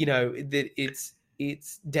that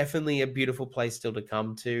it's definitely a beautiful place still to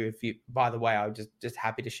come to. If you, by the way, I'm just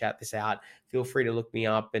happy to shout this out. Feel free to look me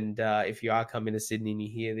up, and if you are coming to Sydney and you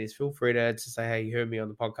hear this, feel free to say, hey, you heard me on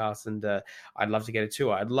the podcast, and I'd love to get a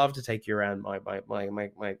tour. I'd love to take you around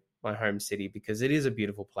my home city, because it is a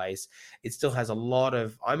beautiful place. It still has a lot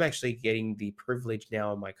of. I'm actually getting the privilege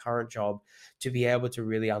now in my current job to be able to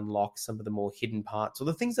really unlock some of the more hidden parts, or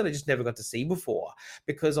the things that I just never got to see before.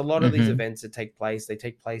 Because a lot of these Mhm. events that they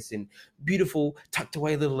take place in beautiful, tucked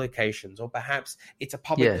away little locations, or perhaps it's a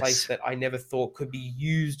public place Yes. that I never thought could be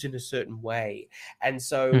used in a certain way. And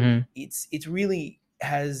so Mhm. it's really,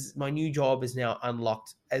 has my new job is now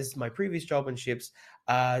unlocked, as my previous job on ships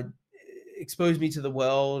uh exposed me to the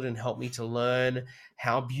world and helped me to learn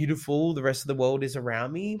how beautiful the rest of the world is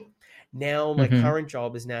around me. Now my Mm-hmm. current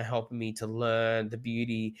job is now helping me to learn the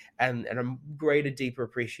beauty and a greater, deeper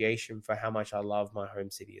appreciation for how much I love my home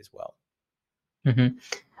city as well. Mm-hmm.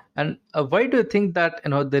 And why do you think that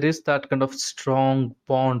there is that kind of strong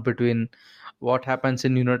bond between what happens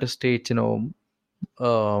in United States,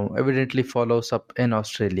 evidently follows up in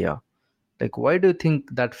Australia? Like, why do you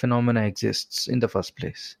think that phenomena exists in the first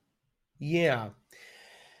place? Yeah.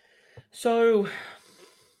 So,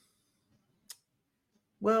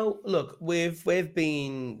 well, look, we've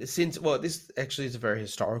been since, well, this actually is a very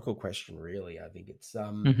historical question, really. I think it's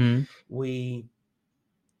Mm-hmm. we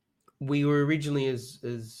we were originally,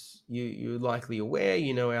 as you're likely aware,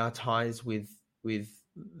 our ties with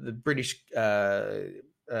the British Empire.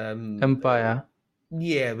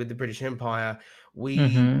 yeah, with the British Empire. We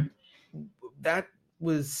Mm-hmm. That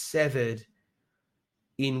was severed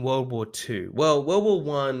in World War Two. Well, World War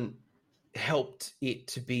One helped it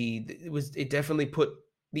to be, it definitely put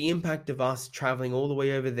the impact of us traveling all the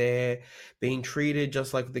way over there, being treated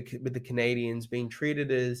just like with the Canadians, being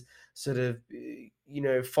treated as sort of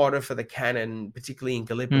fodder for the cannon, particularly in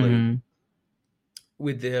Gallipoli, Mm-hmm.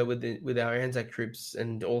 with our Anzac troops,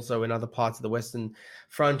 and also in other parts of the Western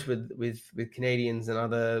Front with Canadians and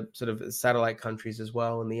other sort of satellite countries as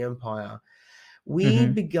well in the Empire. We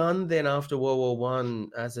Mm-hmm. begun then after World War One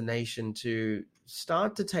as a nation to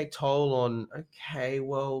start to take toll on, okay,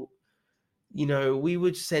 well, we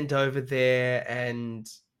were sent over there, and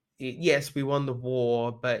yes, we won the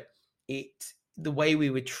war, but the way we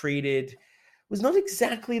were treated was not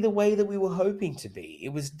exactly the way that we were hoping to be.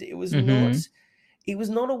 Mm-hmm. It was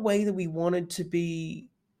not a way that we wanted to be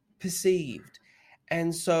perceived.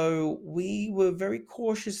 And so we were very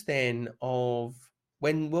cautious then of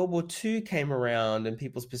when World War II came around and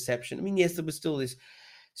people's perception. I mean, yes, there was still this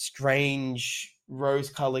strange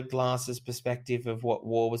rose-colored glasses perspective of what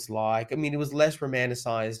war was like. I mean, it was less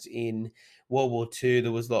romanticized in World War II.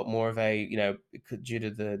 There was a lot more of a, due to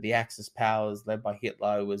the Axis powers led by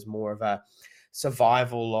Hitler, it was more of a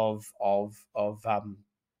survival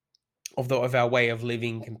of our way of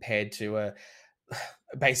living compared to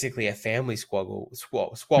basically a family squabble,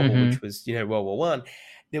 Mm-hmm. which was World War One.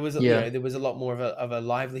 Yeah. There was a lot more of a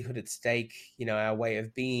livelihood at stake. Our way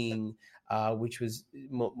of being, which was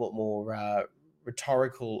more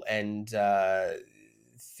rhetorical and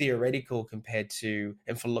theoretical compared to,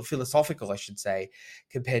 and philosophical, I should say,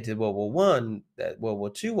 compared to World War One that World War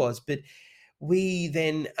Two was. But we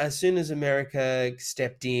then, as soon as America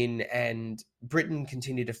stepped in and Britain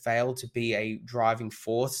continued to fail to be a driving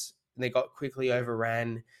force, they got quickly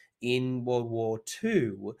overran in World War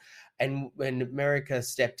Two. And when America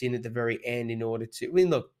stepped in at the very end in order to, I mean,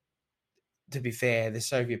 look, to be fair, the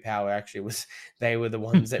Soviet power actually was, they were the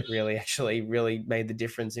ones that really actually really made the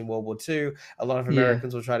difference in World War Two. A lot of Yeah.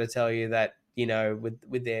 Americans will try to tell you that,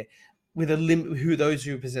 with their who those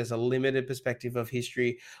who possess a limited perspective of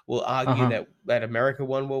history will argue Uh-huh. that America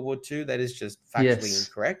won World War Two. That is just factually Yes.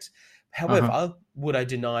 incorrect. Uh-huh. However, would I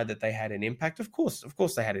deny that they had an impact? Of course,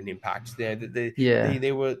 they had an impact. Yeah.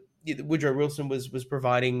 They were, Woodrow Wilson was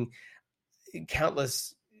providing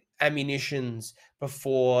countless ammunitions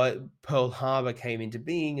before Pearl Harbor came into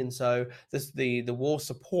being, and so the war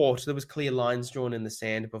support, there was clear lines drawn in the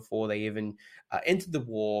sand before they even entered the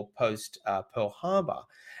war post Pearl Harbor,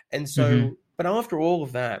 and Mm-hmm. so. But after all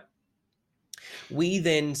of that, we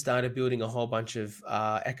then started building a whole bunch of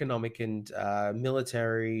economic and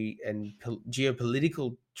military and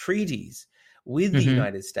geopolitical treaties with the Mm-hmm.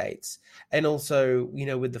 United States, and also,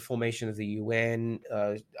 with the formation of the UN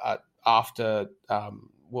after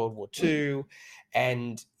World War II,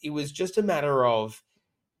 and it was just a matter of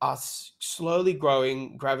us slowly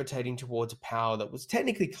gravitating towards a power that was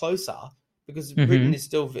technically closer, because Britain Mm-hmm. is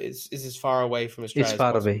still is as far away from It's Australia as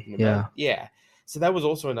far possible. You away. can imagine, Yeah. yeah. So that was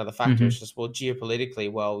also another factor. Mm-hmm. It's just, well, geopolitically,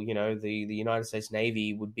 well, the United States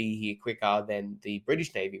Navy would be here quicker than the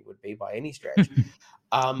British Navy would be by any stretch.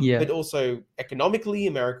 Yeah. But also economically,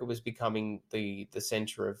 America was becoming the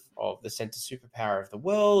center of the center superpower of the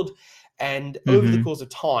world. And over the Mm-hmm. course of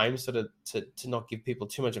time, sort of to not give people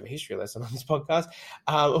too much of a history lesson on this podcast,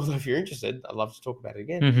 although if you're interested, I'd love to talk about it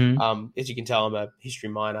again. Mm-hmm. As you can tell, I'm a history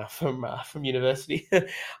minor from university. I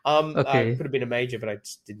Okay. could have been a major, but I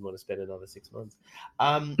just didn't want to spend another 6 months.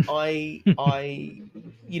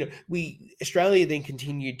 We Australia then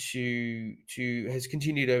continued to has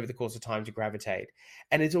continued over the course of time to gravitate,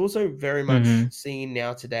 And it's also very much Mhm. seen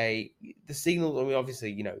now today. The signal, I mean,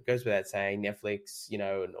 obviously, it goes without saying, Netflix,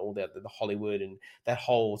 and all the Hollywood and that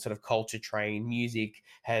whole sort of culture train, music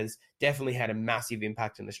has definitely had a massive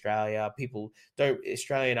impact in Australia.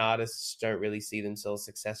 Australian artists don't really see themselves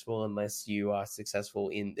successful unless you are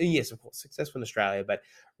successful yes, of course, successful in Australia, but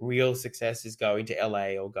real success is going to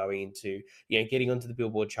LA or going into, getting onto the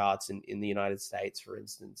Billboard charts in the United States, for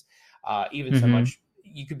instance. Even so Mhm. much,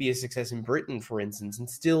 you could be a success in Britain, for instance, and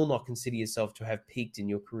still not consider yourself to have peaked in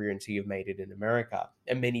your career until you've made it in America.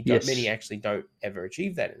 And many don't. Many Yes. actually don't ever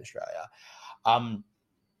achieve that in Australia. Um,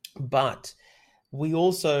 but we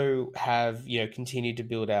also have, continued to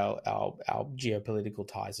build our geopolitical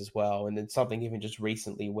ties as well. And then something even just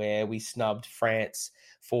recently where we snubbed France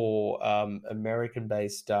for American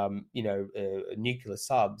based, nuclear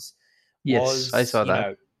subs Yes, I was, saw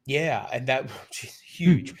that. yeah, and that which is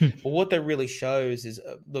huge. But what that really shows is,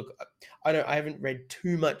 look, I haven't read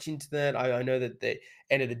too much into that. I know that the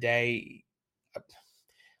end of the day,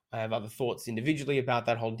 I have other thoughts individually about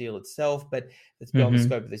that whole deal itself, but that's beyond the Mhm.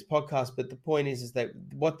 scope of this podcast. But the point is that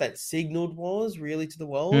what that signaled was really to the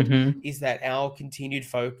world Mhm. is that our continued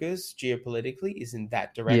focus geopolitically is in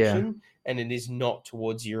that Yeah. direction, and it is not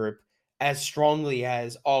towards Europe as strongly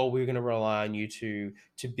as, oh, we're going to rely on you to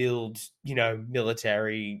build,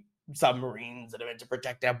 military submarines that are meant to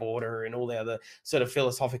protect our border and all the other sort of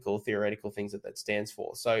philosophical theoretical things that stands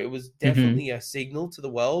for. So it was Mhm. definitely a signal to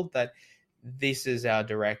the world that this is our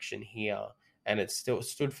direction here. And it still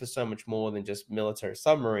stood for so much more than just military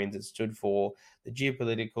submarines. It stood for the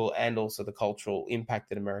geopolitical and also the cultural impact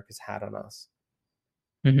that America's had on us.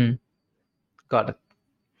 Mhm. Got it.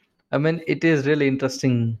 I mean, it is really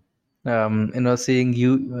interesting, seeing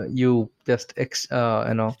you just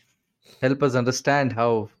help us understand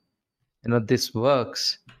how this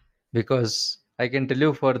works, because I can tell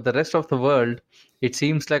you for the rest of the world, it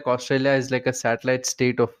seems like Australia is like a satellite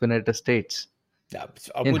state of United States. Yeah,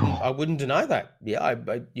 You I know, wouldn't deny that. Yeah,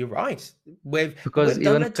 you're right. But because we've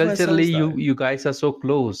done even that to culturally, ourselves, though. you guys are so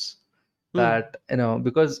close Hmm. that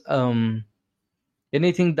because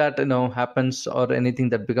anything that happens, or anything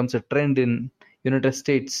that becomes a trend in United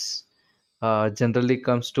States generally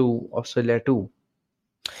comes to Australia too.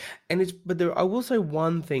 And I will say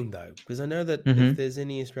one thing though, because I know that if Mm-hmm. there's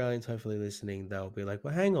any Australians hopefully listening, they'll be like,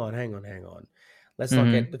 "Well, hang on, hang on, hang on. Let's not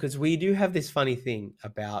Mm-hmm. get," because we do have this funny thing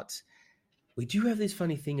about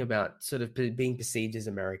sort of being perceived as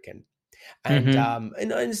American. Mm-hmm.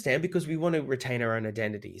 And I understand because we want to retain our own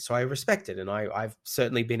identity. So I respect it. And I've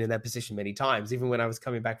certainly been in that position many times, even when I was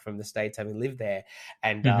coming back from the States, having lived there.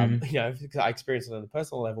 And, Mm-hmm. because I experienced it on a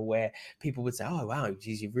personal level where people would say, "Oh, wow,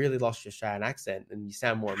 geez, you've really lost your Australian accent and you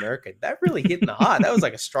sound more American." That really hit in the heart. That was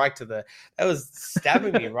like a strike that was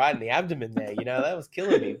stabbing me right in the abdomen there. That was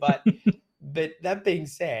killing me. But that being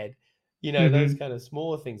said, those Mm-hmm. kind of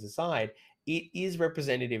smaller things aside, it is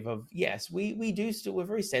representative of, yes, we do still, we're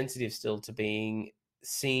very sensitive still to being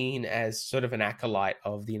seen as sort of an acolyte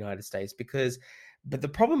of the United States, because but the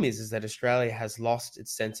problem is that Australia has lost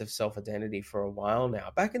its sense of self-identity for a while now.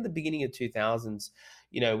 Back in the beginning of 2000s,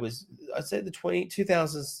 was, I'd say, the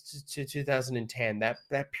 2000s to 2010,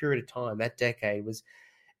 that period of time, that decade was,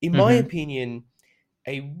 in my Mm-hmm. opinion,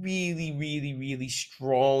 a really, really, really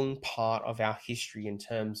strong part of our history in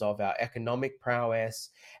terms of our economic prowess.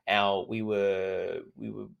 We were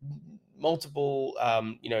multiple,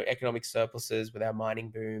 economic surpluses with our mining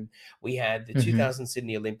boom. We had the Mm-hmm. 2000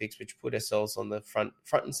 Sydney Olympics, which put ourselves on the front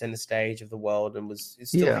and center stage of the world, and is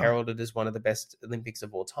still Yeah. heralded as one of the best Olympics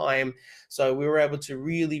of all time. So we were able to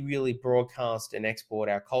really, really broadcast and export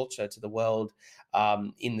our culture to the world,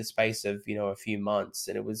 in the space of a few months,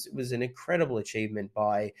 and it was an incredible achievement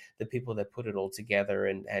by the people that put it all together,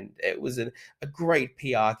 and it was a great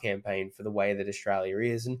PR campaign for the way that Australia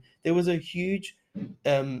is, and there was a huge,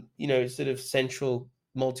 sort of central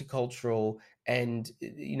multicultural and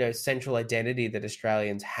central identity that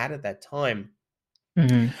Australians had at that time.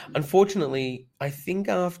 Mm-hmm. Unfortunately, I think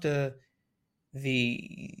after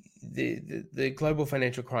the global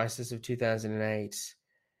financial crisis of 2008,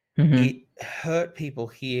 Mm-hmm. it hurt people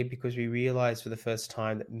here because we realized for the first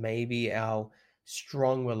time that maybe our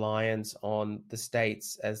strong reliance on the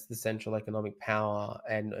states as the central economic power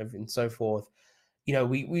and so forth,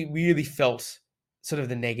 we really felt sort of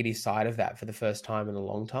the negative side of that for the first time in a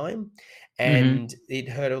long time. Mm-hmm. And it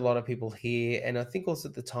hurt a lot of people here. And I think also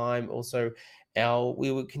at the time, also,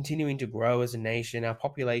 we were continuing to grow as a nation, our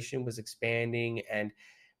population was expanding, and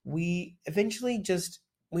we eventually just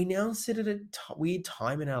we now sit at a weird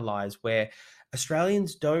time in our lives where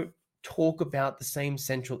Australians don't talk about the same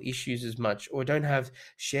central issues as much, or don't have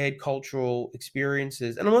shared cultural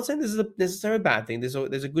experiences. And I'm not saying this is necessarily a bad thing. There's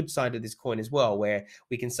a good side to this coin as well, where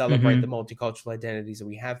we can celebrate the Mhm. multicultural identities that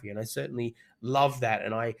we have here. And I certainly love that.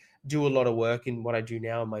 And I do a lot of work in what I do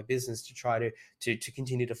now in my business to try to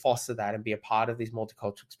continue to foster that and be a part of these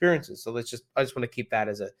multicultural experiences. So I just want to keep that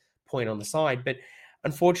as a point on the side. But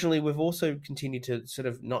unfortunately, we've also continued to sort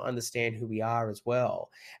of not understand who we are as well.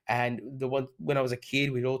 And the one when I was a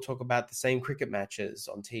kid, we'd all talk about the same cricket matches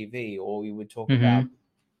on TV, or we would talk about, Mhm.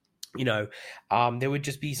 you know, there would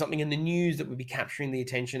just be something in the news that would be capturing the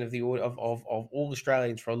attention of of all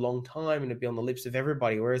Australians for a long time, and it'd be on the lips of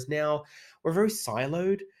everybody. Whereas now we're very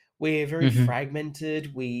siloed, we're very Mhm.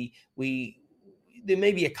 fragmented. We there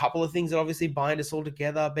may be a couple of things that obviously bind us all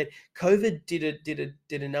together, but COVID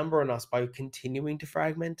did a number on us by continuing to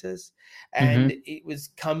fragment us, and Mhm. it was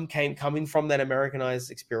coming from that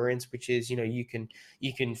Americanized experience, which is, you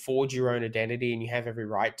can forge your own identity and you have every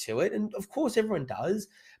right to it, and of course everyone does.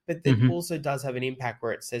 But that Mhm. also does have an impact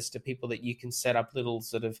where it says to people that you can set up little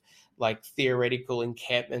sort of like theoretical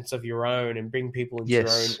encampments of your own and bring people into your own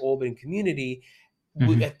Yes. orbit and community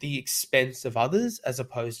Mhm. at the expense of others as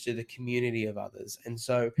opposed to the community of others. And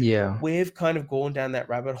so Yeah. we've kind of gone down that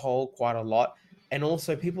rabbit hole quite a lot. And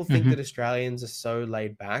also, people think that Mhm. Australians are so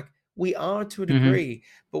laid back. We are to a Mhm. degree,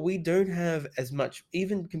 but we don't have as much,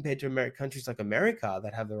 even compared to countries like America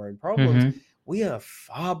that have their own problems. Mhm. We are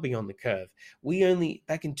far beyond the curve. We only,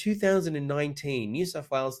 back in 2019, New South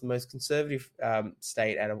Wales, the most conservative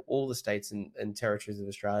state out of all the states and territories of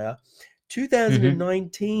Australia, Mhm.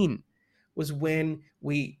 2019 was when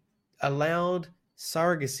we allowed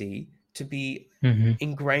surrogacy to be Mhm.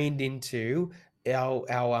 ingrained into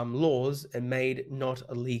our laws and made not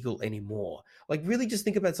illegal anymore. Like, really, just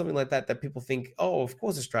think about something like that. That people think, oh, of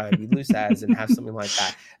course, Australia be loose as and have something like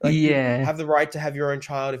that. Like, you Yeah. have the right to have your own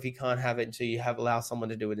child if you can't have it until you have allow someone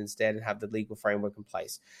to do it instead and have the legal framework in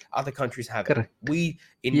place. Other countries have it. Correct. We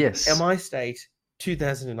in Yes. my state,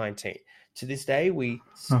 2019. To this day, we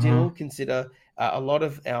Uh-huh. still consider a lot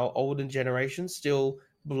of our older generations still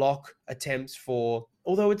block attempts for,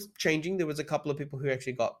 although it's changing. There was a couple of people who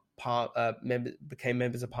actually got became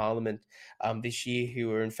members of parliament this year who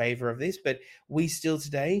were in favor of this, but we still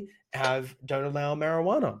today have don't allow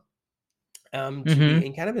marijuana to be Mhm.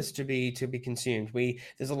 in cannabis to be consumed.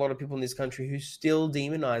 There's a lot of people in this country who still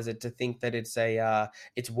demonize it, to think that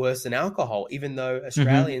it's worse than alcohol, even though Mhm.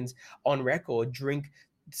 Australians on record drink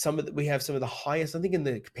we have some of the highest. I think in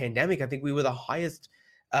the pandemic, I think we were the highest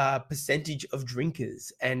percentage of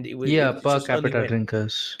drinkers, and Yeah, it per just only capita went.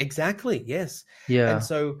 drinkers. Exactly, yes. And Yeah.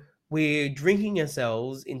 so we're drinking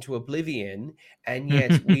ourselves into oblivion, and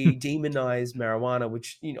yet we demonize marijuana,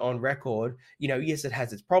 which, on record, yes, it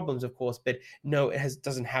has its problems, of course, but no,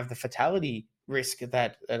 doesn't have the fatality risk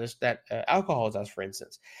that alcohol does, for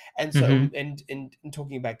instance. And so, Mhm. and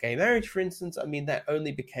talking about gay marriage, for instance, I mean, that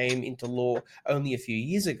only became into law only a few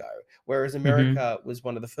years ago, whereas Mhm. America was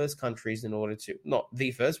one of the first countries, in order to, not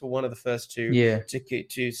the first, but one of the first Yeah.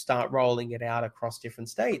 to start rolling it out across different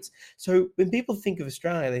states. So when people think of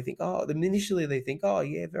Australia, they think, oh, initially they think, oh,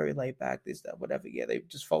 yeah, very laid back, this, that, whatever. Yeah, they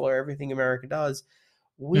just follow everything America does.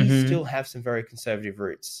 We Mhm. still have some very conservative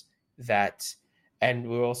roots that, and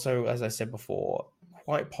we're also, as I said before,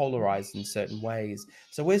 quite polarized in certain ways.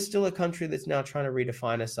 So we're still a country that's now trying to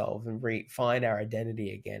redefine ourselves and find our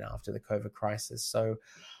identity again after the COVID crisis. So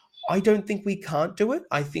I don't think we can't do it.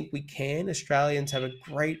 I think we can. Australians have a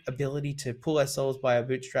great ability to pull ourselves by our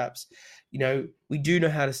bootstraps. We do know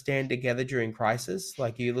how to stand together during crisis.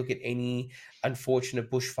 Like, you look at any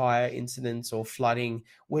unfortunate bushfire incidents or flooding,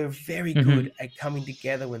 we're very Mhm. good at coming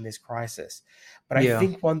together when there's crisis. But I Yeah.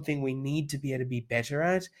 think one thing we need to be able to be better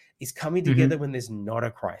at is coming together Mhm. when there's not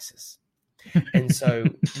a crisis. And so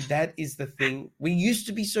that is the thing. We used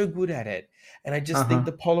to be so good at it. And I just think Uh-huh.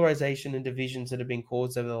 the polarization and divisions that have been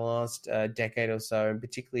caused over the last decade or so, and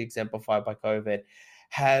particularly exemplified by COVID,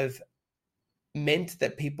 have meant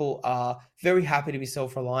that people are very happy to be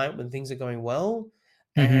self-reliant when things are going well,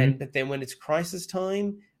 and Mhm. but then when it's crisis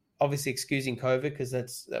time, obviously excusing COVID, because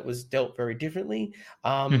that was dealt very differently.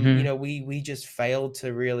 Mhm. We just failed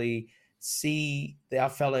to really see our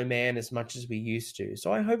fellow man as much as we used to.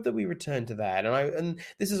 So I hope that we return to that, and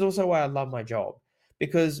this is also why I love my job,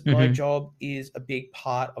 because my Mhm. job is a big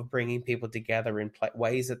part of bringing people together in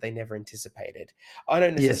ways that they never anticipated. I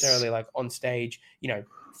don't Yes. necessarily, like, on stage,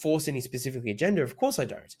 force any specific agenda. Of course I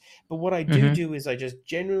don't. But what I do Mhm. do is I just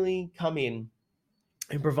generally come in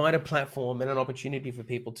and provide a platform and an opportunity for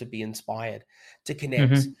people to be inspired, to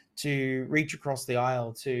connect, Mhm. to reach across the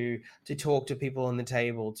aisle, to talk to people on the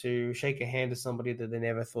table, to shake a hand to somebody that they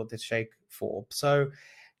never thought they'd shake for. So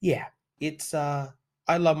Yeah, it's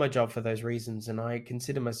I love my job for those reasons, and I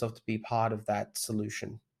consider myself to be part of that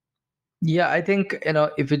solution. Yeah, I think,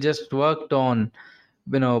 if we just worked on,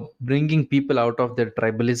 bringing people out of their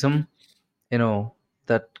tribalism, you know,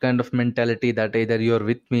 that kind of mentality that either you're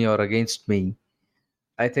with me or against me.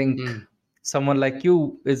 I think Mm, someone like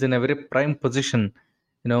you is in a very prime position,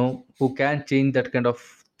 who can change that kind of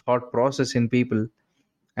thought process in people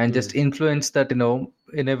and just mm. influence that,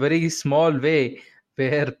 in a very small way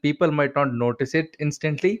where people might not notice it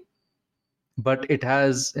instantly, but it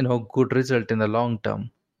has, good result in the long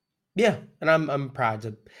term. Yeah, and I'm proud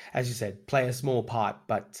to, as you said, play a small part,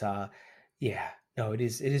 but yeah, no, it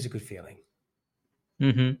is a good feeling.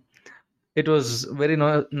 Hmm. It was very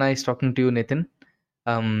nice talking to you, Nathan.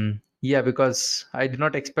 Yeah, because I did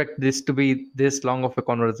not expect this to be this long of a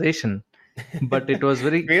conversation, but it was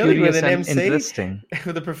very Really, with curious an and MC, interesting.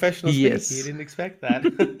 with a professional speaker, you Yes. didn't expect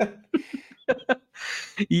that.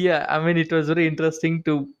 Yeah, I mean, it was very interesting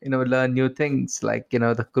to, learn new things like,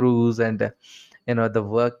 the cruise and, the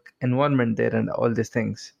work environment there and all these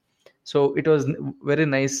things. So it was very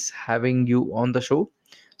nice having you on the show.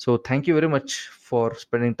 So thank you very much for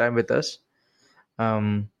spending time with us.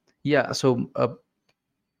 Um, yeah, so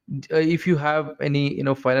if you have any,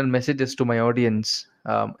 final messages to my audience,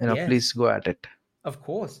 please Yes. go at it. Of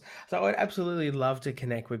course. So I'd absolutely love to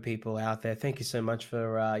connect with people out there. Thank you so much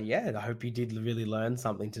for, yeah, I hope you did really learn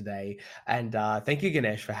something today. And thank you,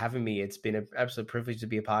 Ganesh, for having me. It's been an absolute privilege to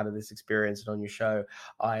be a part of this experience and on your show.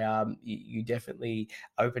 You definitely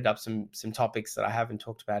opened up some topics that I haven't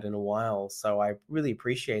talked about in a while. So I really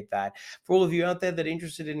appreciate that. For all of you out there that are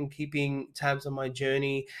interested in keeping tabs on my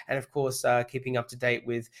journey and, of course, keeping up to date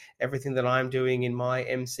with everything that I'm doing in my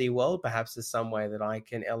MC world, perhaps there's some way that I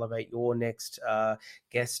can elevate your next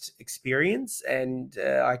guest experience and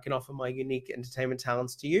I can offer my unique entertainment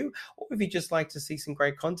talents to you. Or if you just like to see some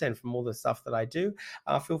great content from all the stuff that I do,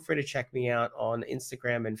 feel free to check me out on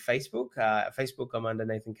Instagram and Facebook. Facebook, I'm under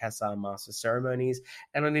Nathan Cassar Master Ceremonies,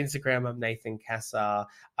 and on Instagram, I'm Nathan Cassar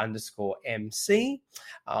 _MC.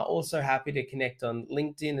 Also happy to connect on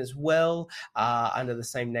LinkedIn as well, under the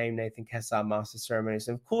same name, Nathan Cassar Master Ceremonies.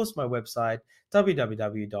 And of course, my website,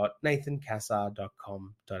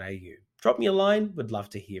 www.nathancasar.com.au. Drop me a line. Would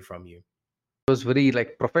love to hear from you. It was very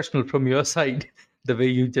like professional from your side, the way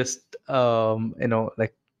you just,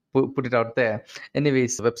 like put it out there.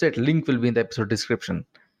 Anyways, website link will be in the episode description.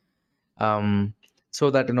 um, so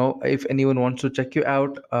that, if anyone wants to check you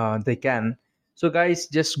out, they can. So guys,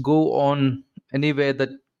 just go on anywhere that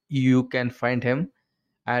you can find him,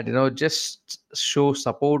 and, just show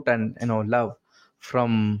support and, love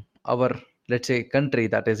from our, let's say, country,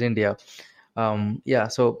 that is India. Yeah,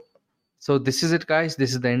 so this is it, guys.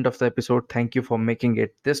 This is the end of the episode. Thank you for making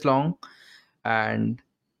it this long, and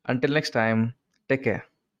until next time, take care.